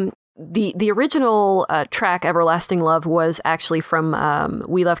the original track Everlasting Love was actually from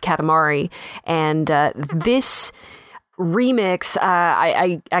We Love Katamari, and this remix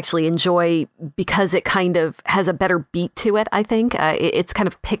I actually enjoy because it kind of has a better beat to it, I think. It's kind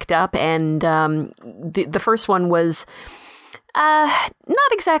of picked up, and the first one was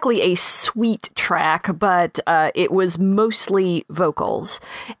not exactly a sweet track, but it was mostly vocals,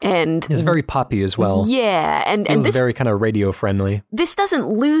 and it's very poppy as well. Yeah, and this very kind of radio friendly. This doesn't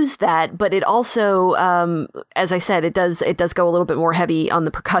lose that, but it also, as I said, it does go a little bit more heavy on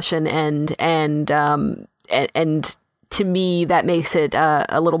the percussion and to me, that makes it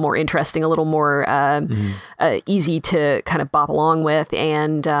a little more interesting, a little more easy to kind of bop along with,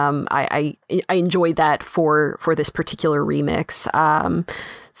 and I enjoyed that for this particular remix.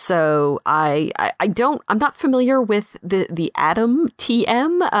 So I'm not familiar with the Atom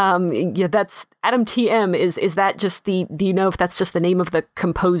TM. Yeah, that's Atom TM. Is that just do you know if that's just the name of the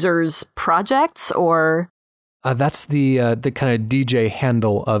composer's projects, or? That's the kind of DJ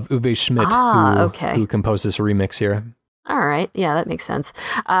handle of Uwe Schmidt, who composed this remix here. All right, yeah, that makes sense.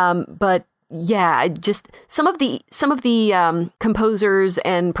 But yeah, just some of the composers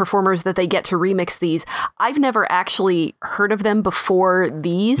and performers that they get to remix these, I've never actually heard of them before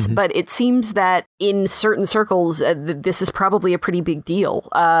these, but it seems that in certain circles, this is probably a pretty big deal,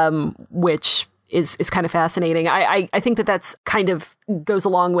 which is kind of fascinating. I think that's kind of goes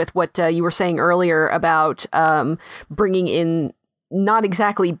along with what you were saying earlier about bringing in not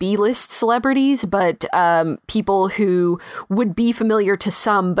exactly B-list celebrities, but people who would be familiar to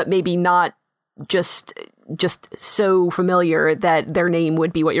some, but maybe not just so familiar that their name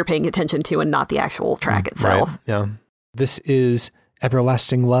would be what you're paying attention to and not the actual track itself. Right. Yeah. This is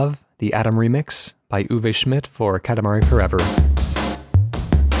Everlasting Love, the Atom remix by Uwe Schmidt for Katamari Forever.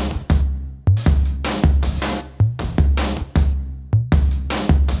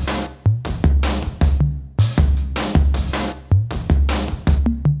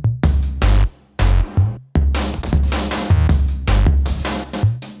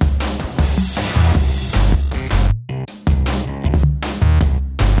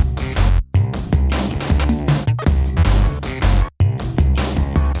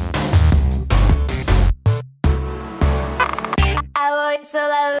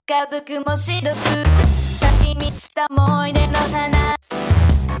も白く咲き満ちた思い出の花過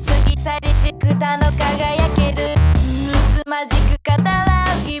ぎ去りしくたの輝けるつまじく語ら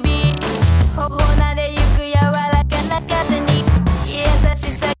う日々頬なれゆく柔らかな風に優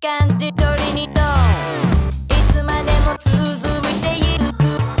しさ感じ取りにといつまでも続いてゆく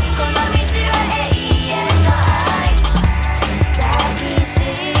この道は永遠の愛抱きし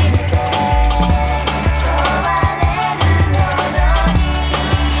めて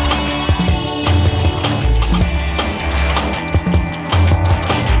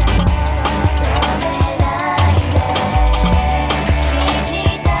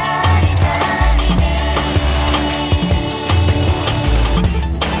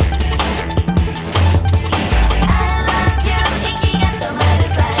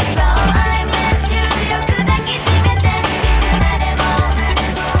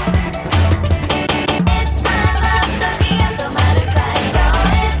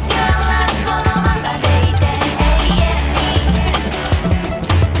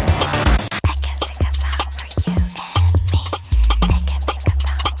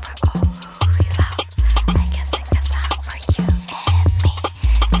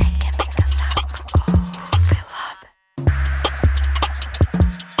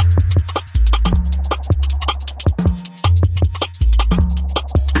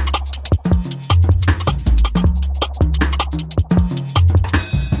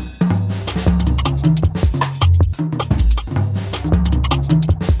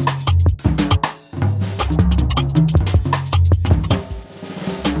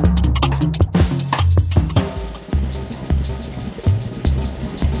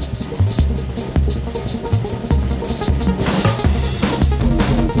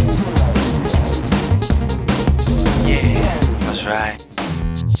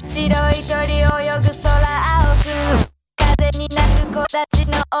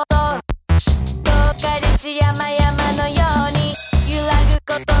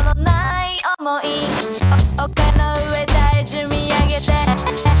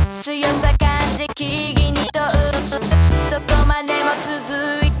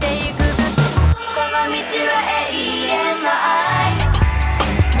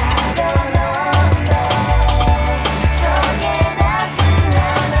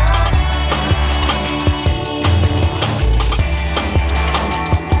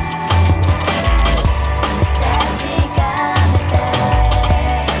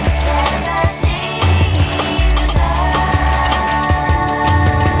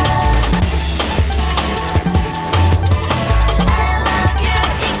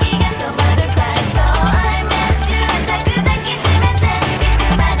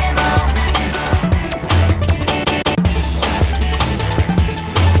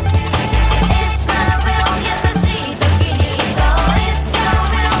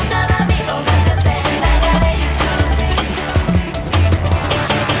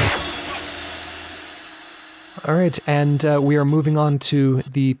And we are moving on to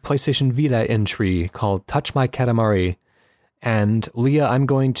the PlayStation Vita entry called Touch My Katamari. And Leah, I'm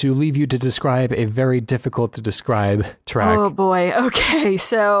going to leave you to describe a very difficult to describe track. Oh boy. Okay.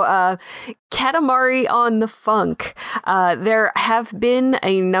 So, Katamari on the Funk. There have been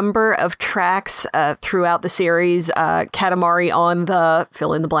a number of tracks throughout the series, Katamari on the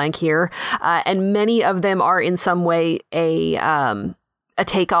fill in the blank here, and many of them are in some way a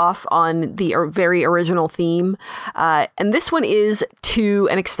takeoff on the very original theme. And this one is to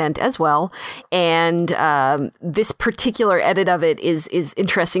an extent as well. And this particular edit of it is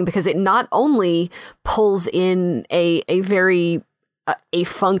interesting because it not only pulls in a very a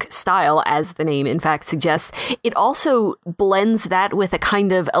funk style, as the name in fact suggests, it also blends that with a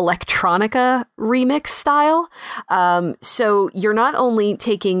kind of electronica remix style. So you're not only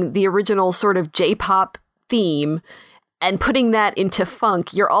taking the original sort of J-pop theme and putting that into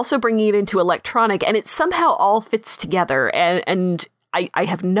funk, you're also bringing it into electronic, and it somehow all fits together. And I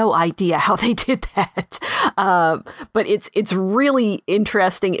have no idea how they did that. But it's really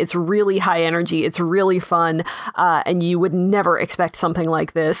interesting. It's really high energy. It's really fun. And you would never expect something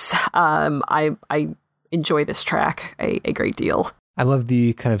like this. I enjoy this track a great deal. I love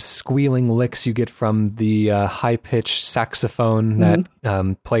the kind of squealing licks you get from the high-pitched saxophone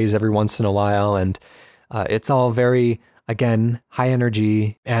that plays every once in a while. And it's all very, again, high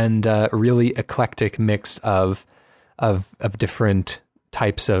energy and really eclectic mix of different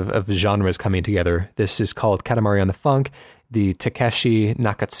types of genres coming together. This is called Katamari on the Funk, the Takeshi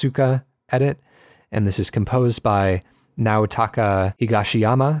Nakatsuka edit, and this is composed by Naotaka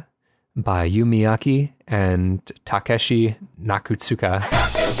Higashiyama, by Yumiaki, and Takeshi Nakatsuka.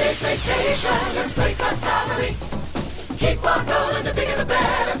 Let's play Katamari. Keep on rolling, the bigger the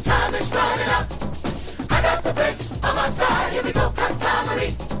better, time is running out. I got the best on my side, here we go,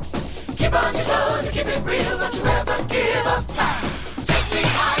 Katamari. Keep on your toes and keep it real, don't you ever give up. Take me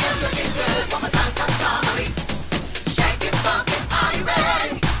higher, looking good, one more time, Katamari. Shake it, funk it, are you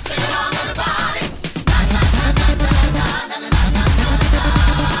ready? Sing along, everybody.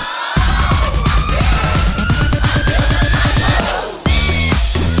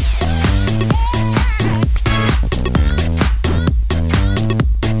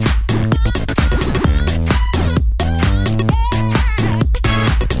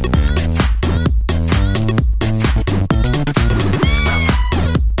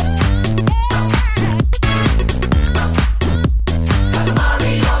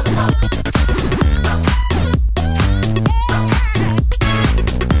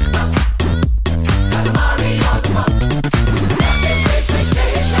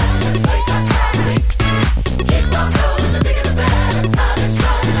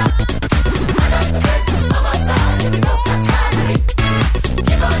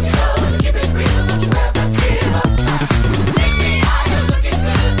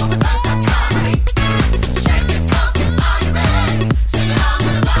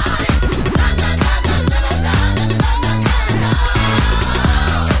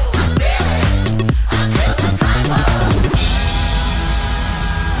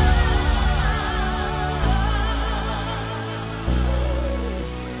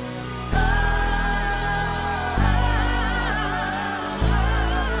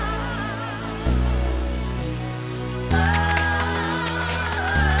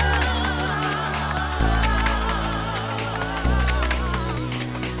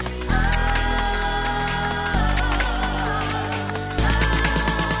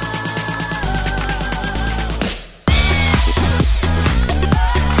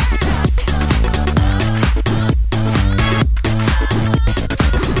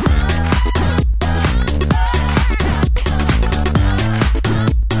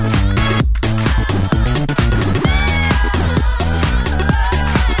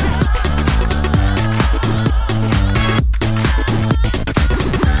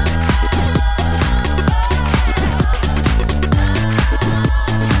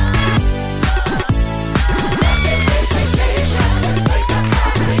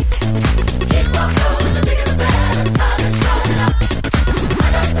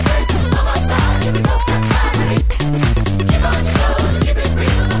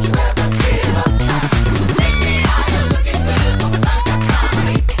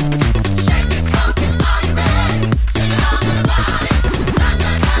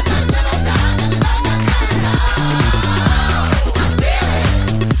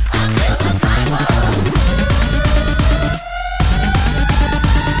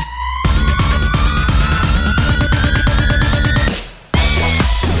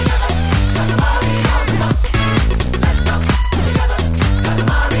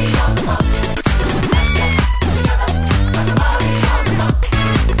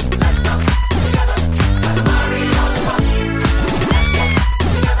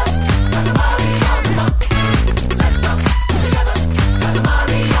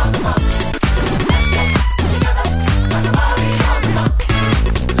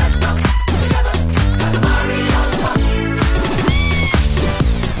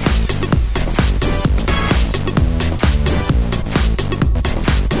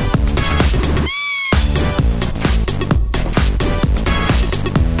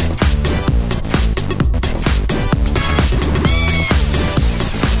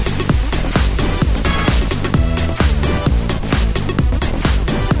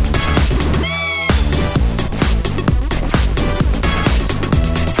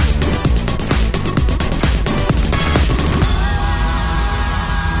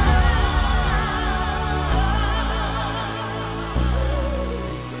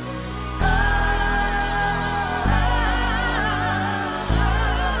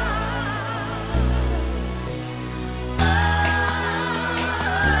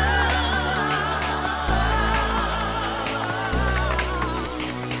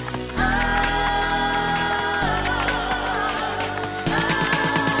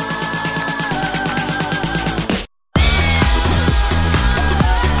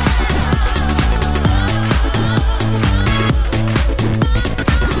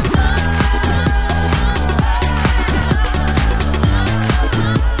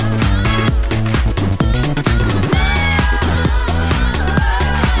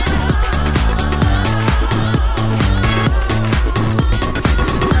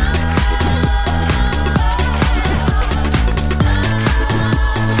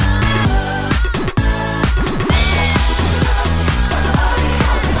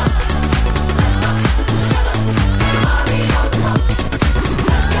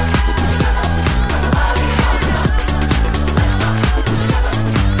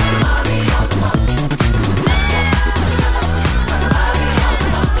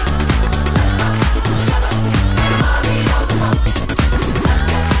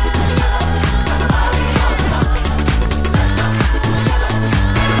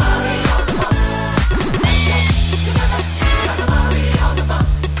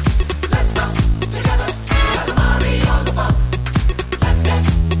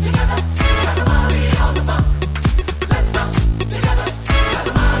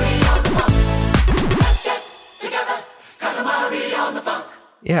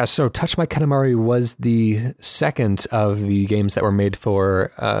 Yeah, so Touch My Katamari was the second of the games that were made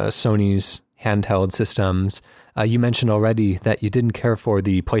for Sony's handheld systems. You mentioned already that you didn't care for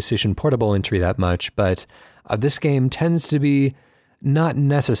the PlayStation Portable entry that much, but this game tends to be not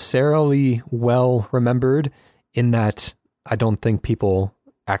necessarily well remembered in that I don't think people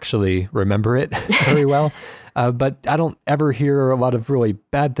actually remember it very well. But I don't ever hear a lot of really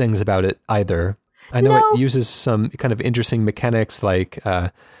bad things about it either. I know it uses some kind of interesting mechanics, like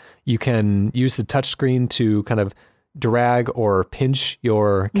you can use the touchscreen to kind of drag or pinch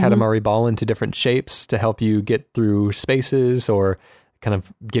your Katamari ball into different shapes to help you get through spaces or kind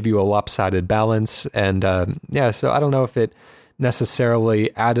of give you a lopsided balance. And so I don't know if it necessarily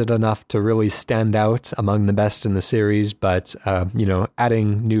added enough to really stand out among the best in the series, but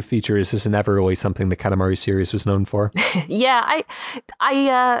adding new features isn't ever really something the Katamari series was known for. Yeah,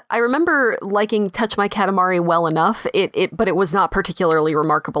 I remember liking Touch My Katamari well enough, but it was not particularly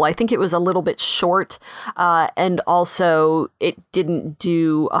remarkable. I think it was a little bit short, and also it didn't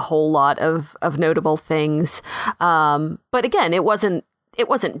do a whole lot of notable things. But again, it wasn't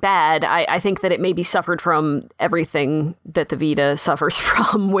bad. I think that it maybe suffered from everything that the Vita suffers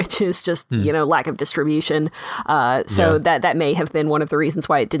from, which is just, lack of distribution. That may have been one of the reasons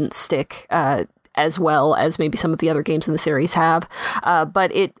why it didn't stick as well as maybe some of the other games in the series have.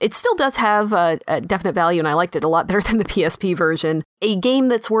 But it still does have a definite value, and I liked it a lot better than the PSP version. A game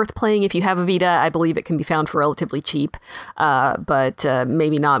that's worth playing if you have a Vita. I believe it can be found for relatively cheap, but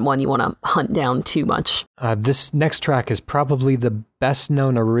maybe not one you want to hunt down too much. This next track is probably the best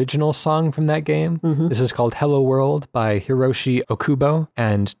known original song from that game. This is called Hello World by Hiroshi Okubo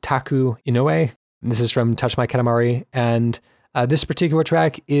and Taku Inoue. This is from Touch My Katamari, and this particular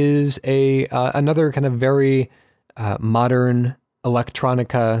track is another kind of very modern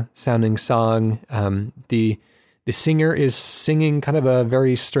electronica sounding song. The singer is singing kind of a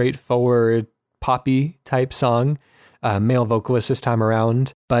very straightforward poppy type song, male vocalist this time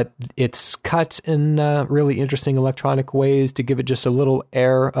around, but it's cut in really interesting electronic ways to give it just a little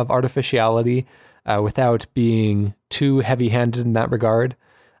air of artificiality without being too heavy-handed in that regard.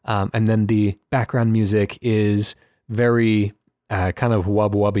 And then the background music is very kind of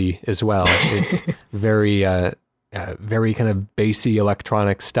wub-wubby as well. It's very kind of bassy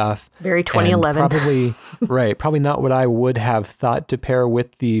electronic stuff. Very 2011. And probably not what I would have thought to pair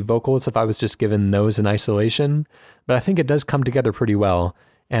with the vocals if I was just given those in isolation. But I think it does come together pretty well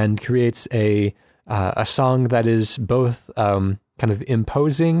and creates a song that is both kind of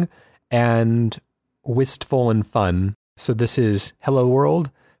imposing and wistful and fun. So this is Hello World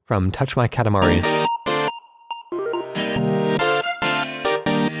from Touch My Katamari.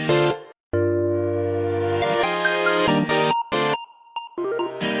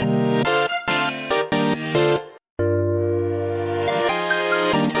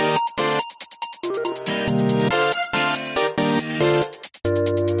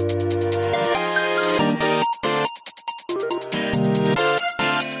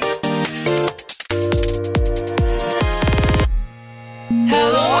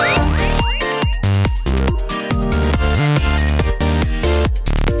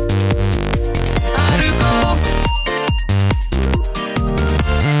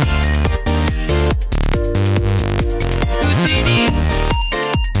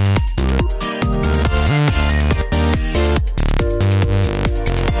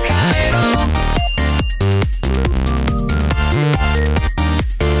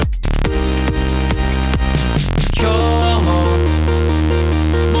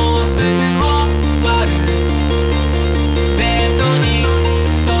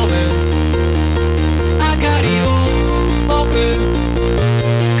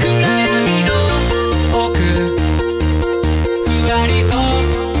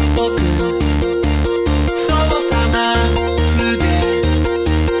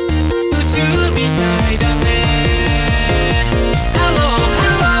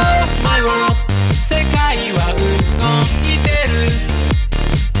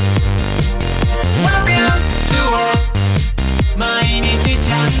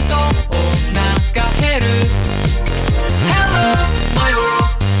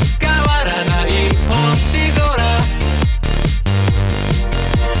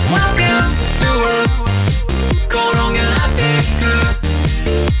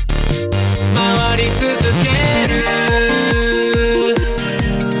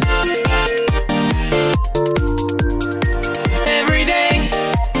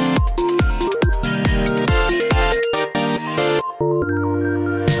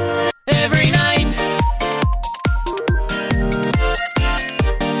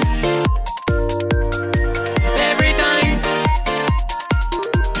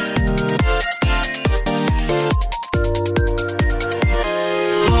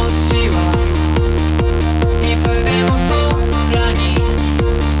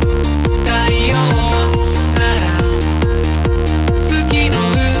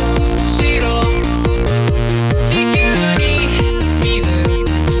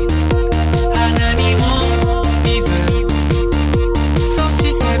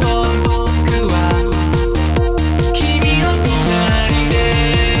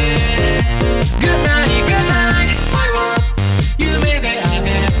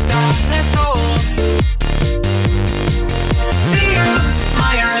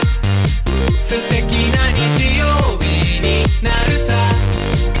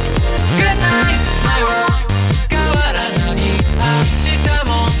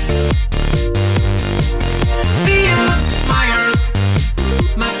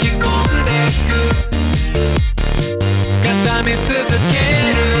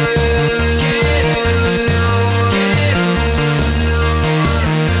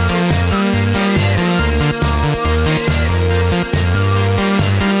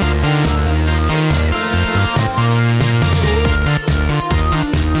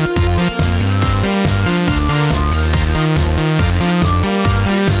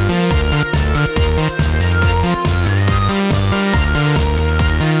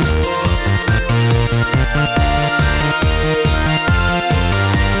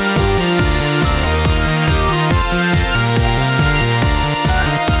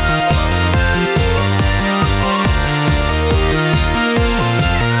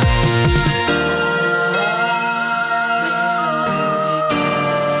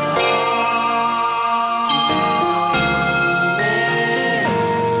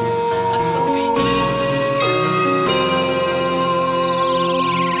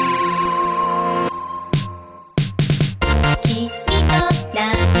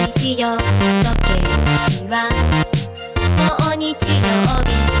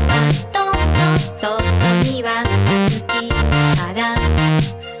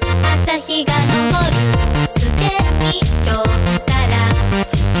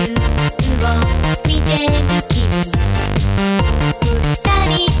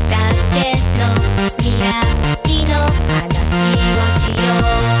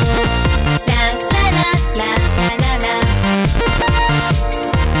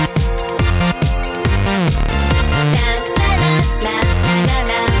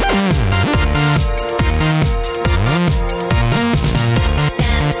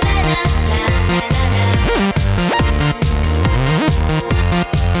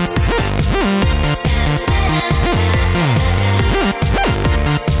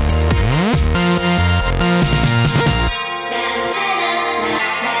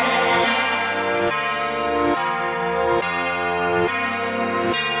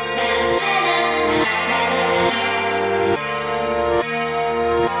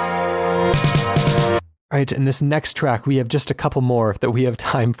 All right, and this next track, we have just a couple more that we have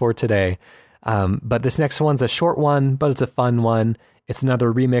time for today. But this next one's a short one, but it's a fun one. It's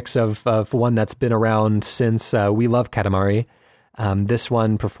another remix of one that's been around since We Love Katamari. This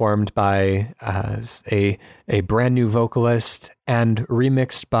one performed by a brand new vocalist and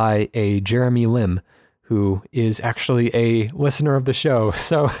remixed by a Jeremy Lim, who is actually a listener of the show.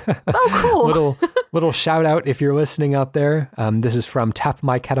 So, cool. little shout out if you're listening out there. This is from Tap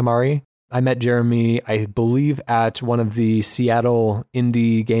My Katamari. I met Jeremy, I believe, at one of the Seattle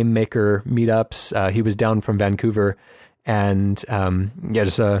indie game maker meetups. He was down from Vancouver, and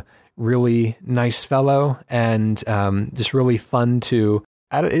just a really nice fellow, and just really fun to.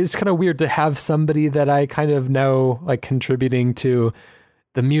 It's kind of weird to have somebody that I kind of know like contributing to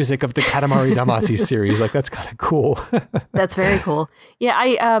the music of the Katamari Damacy series. Like, that's kind of cool. That's very cool.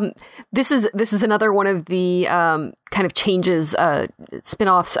 Yeah, this is another one of the kind of changes,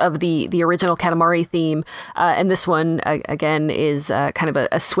 spin-offs of the original Katamari theme. And this one, again, is kind of a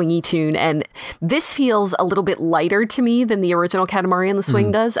swingy tune. And this feels a little bit lighter to me than the original Katamari and the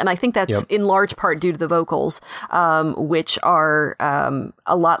Swing does. And I think that's in large part due to the vocals, which are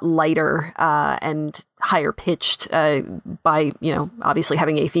a lot lighter and higher pitched by, obviously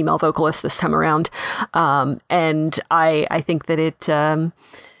having a female vocalist this time around. And I think that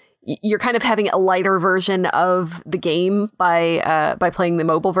you're kind of having a lighter version of the game by playing the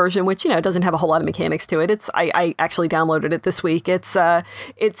mobile version, which, doesn't have a whole lot of mechanics to it. I actually downloaded it this week. It's a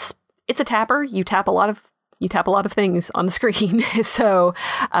tapper. You tap a lot of things on the screen. So,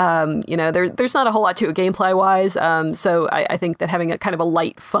 there's not a whole lot to it gameplay wise. So I think that having a kind of a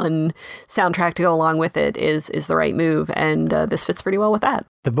light, fun soundtrack to go along with it is the right move. And this fits pretty well with that.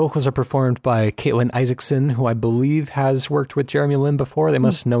 The vocals are performed by Caitlin Isaacson, who I believe has worked with Jeremy Lim before. They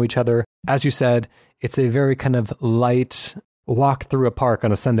must know each other. As you said, it's a very kind of light walk through a park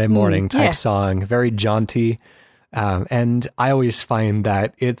on a Sunday morning type song, very jaunty. And I always find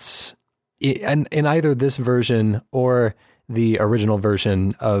that in either this version or the original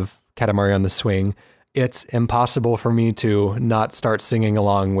version of Katamari on the Swing, it's impossible for me to not start singing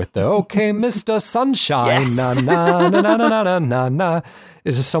along with the "Okay, Mr. Sunshine," na na na na na na na na.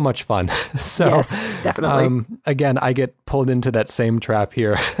 It's just so much fun. So, yes, definitely. Again, I get pulled into that same trap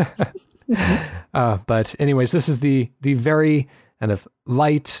here. But anyways, this is the very kind of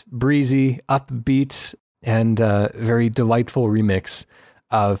light, breezy, upbeat, and very delightful remix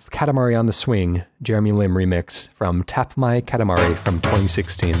of Katamari on the Swing, Jeremy Lim remix from Tap My Katamari from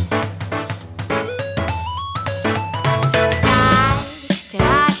 2016. 照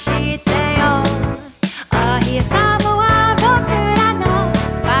らしてよお日様は僕らの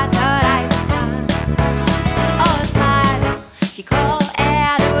スポットライトさ Oh smile 聞こえ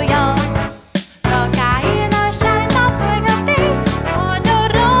るよ都会のシャイなスイングビート踊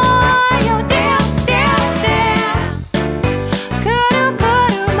ろうよ Dance Dance Dance くるく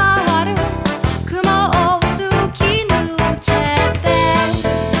る回る雲を突き抜けて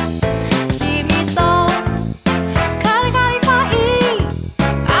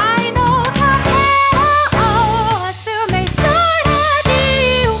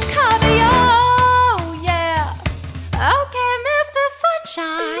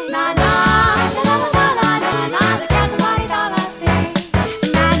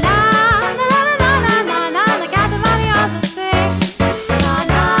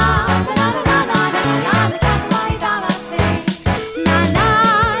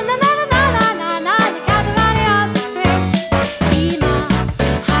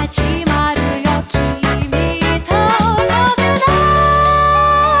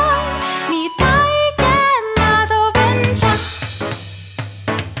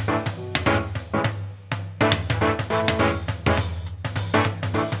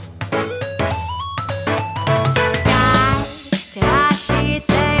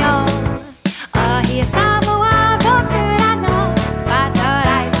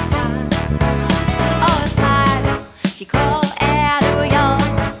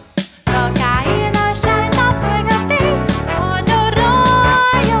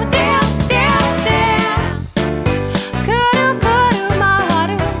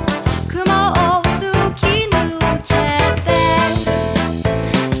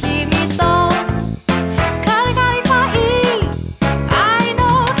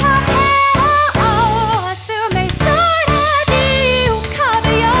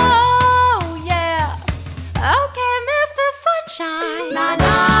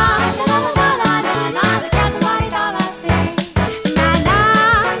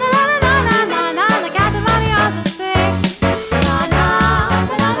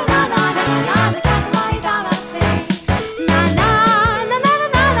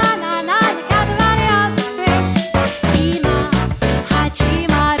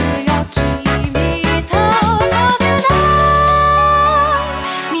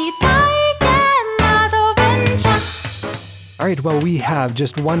right, well, we have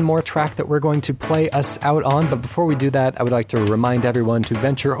just one more track that we're going to play us out on, but before we do that, I would like to remind everyone to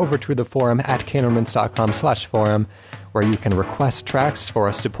venture over to the forum at canonrinse.com/forum, where you can request tracks for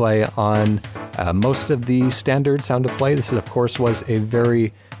us to play on most of the standard Sound of Play. This, of course, was a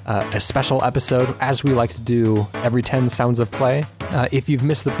very a special episode, as we like to do every 10 Sounds of Play. If you've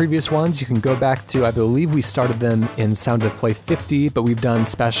missed the previous ones, you can go back to, I believe we started them in Sound of Play 50, but we've done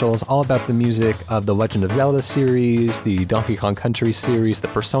specials all about the music of the Legend of Zelda series, the Donkey Kong Country series, the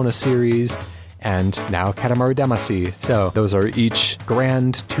Persona series, and now Katamari Damacy. So those are each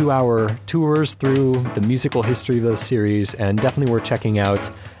grand 2-hour tours through the musical history of those series, and definitely worth checking out,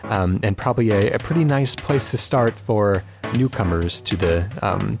 and probably a pretty nice place to start for newcomers to the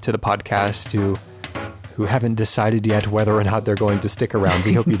podcast who haven't decided yet whether or not they're going to stick around.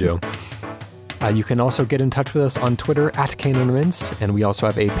 We hope you do. You can also get in touch with us on Twitter at KanonRinse, and we also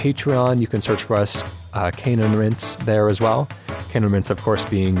have a Patreon. You can search for us, KanonRinse, there as well. KanonRinse, of course,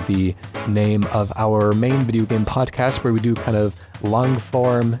 being the name of our main video game podcast, where we do kind of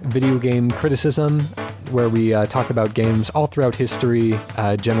long-form video game criticism, where we talk about games all throughout history,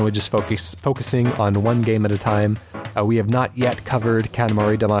 generally just focusing on one game at a time. We have not yet covered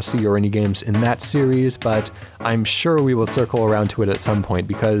Katamari Damacy or any games in that series, but I'm sure we will circle around to it at some point,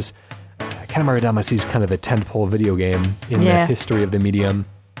 because Katamari Damacy is kind of a tentpole video game in the history of the medium.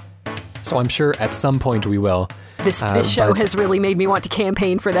 So I'm sure at some point we will. This show has really made me want to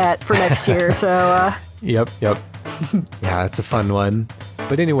campaign for that for next year, so... Yep. Yeah, it's a fun one.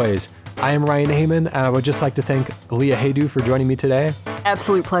 But anyways, I am Ryan Hamann, and I would just like to thank Leah Haydu for joining me today.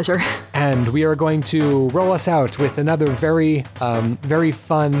 Absolute pleasure. And we are going to roll us out with another very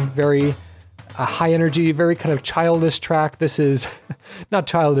fun, very high energy, very kind of childish track. This is not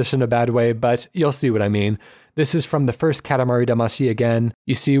childish in a bad way, but you'll see what I mean. This is from the first Katamari Damacy again.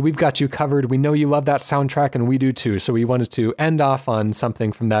 You see, we've got you covered. We know you love that soundtrack, and we do too. So we wanted to end off on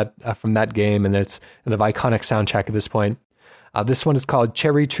something from that game, and it's kind of iconic soundtrack at this point. This one is called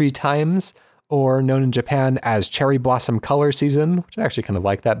Cherry Tree Times, or known in Japan as Cherry Blossom Color Season, which I actually kind of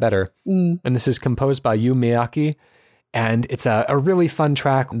like that better. And this is composed by Yu Miyake, and it's a really fun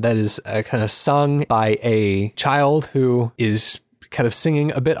track that is kind of sung by a child who is kind of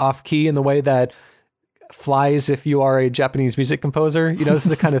singing a bit off-key in the way that flies if you are a Japanese music composer. You know, this is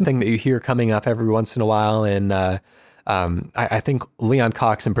the kind of thing that you hear coming up every once in a while, and I think Leon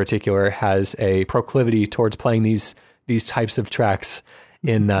Cox in particular has a proclivity towards playing these types of tracks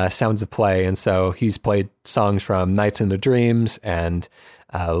in Sounds of Play, and so he's played songs from Nights into Dreams and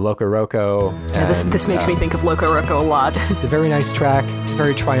Loco Roco. Yeah, this makes me think of Loco Roco a lot. It's a very nice track. It's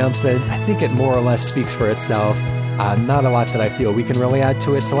very triumphant. I think it more or less speaks for itself. Not a lot that I feel we can really add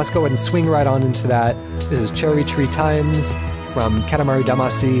to it, so let's go ahead and swing right on into that. This is Cherry Tree Times from Katamari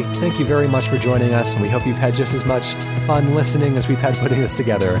Damacy. Thank you very much for joining us, and we hope you've had just as much fun listening as we've had putting this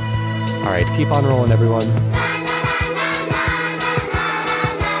together. All right, keep on rolling, everyone.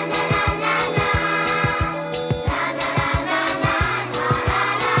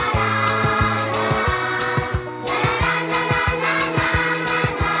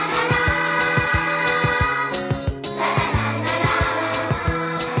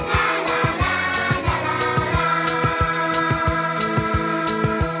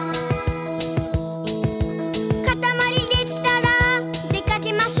 塊できたら出か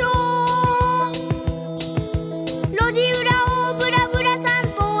けましょう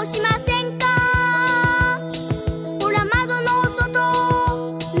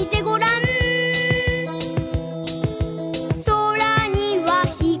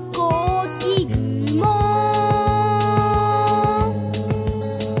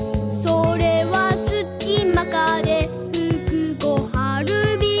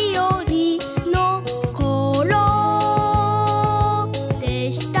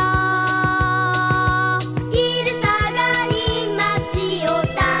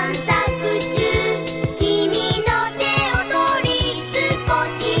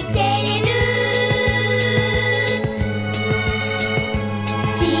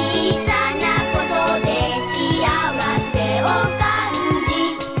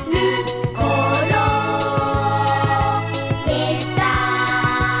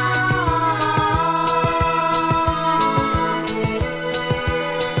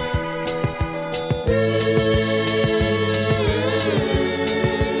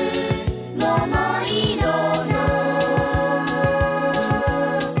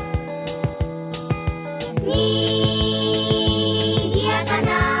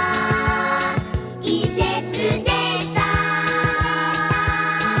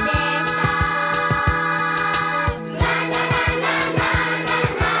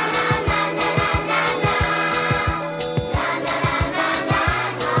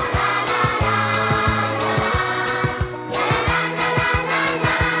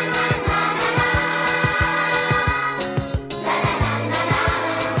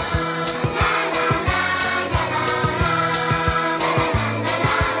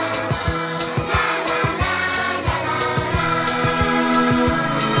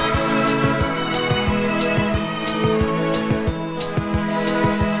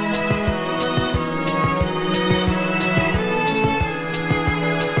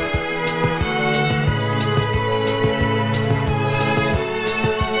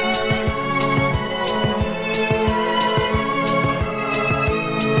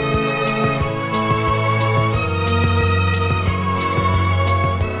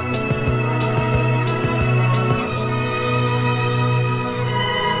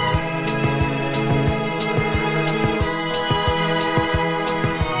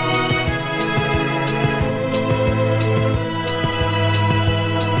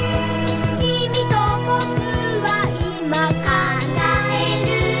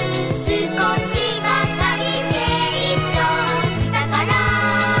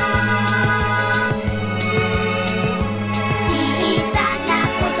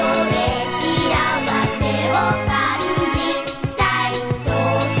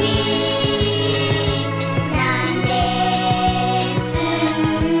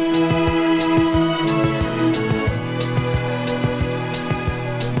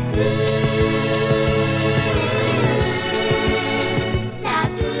Ooh.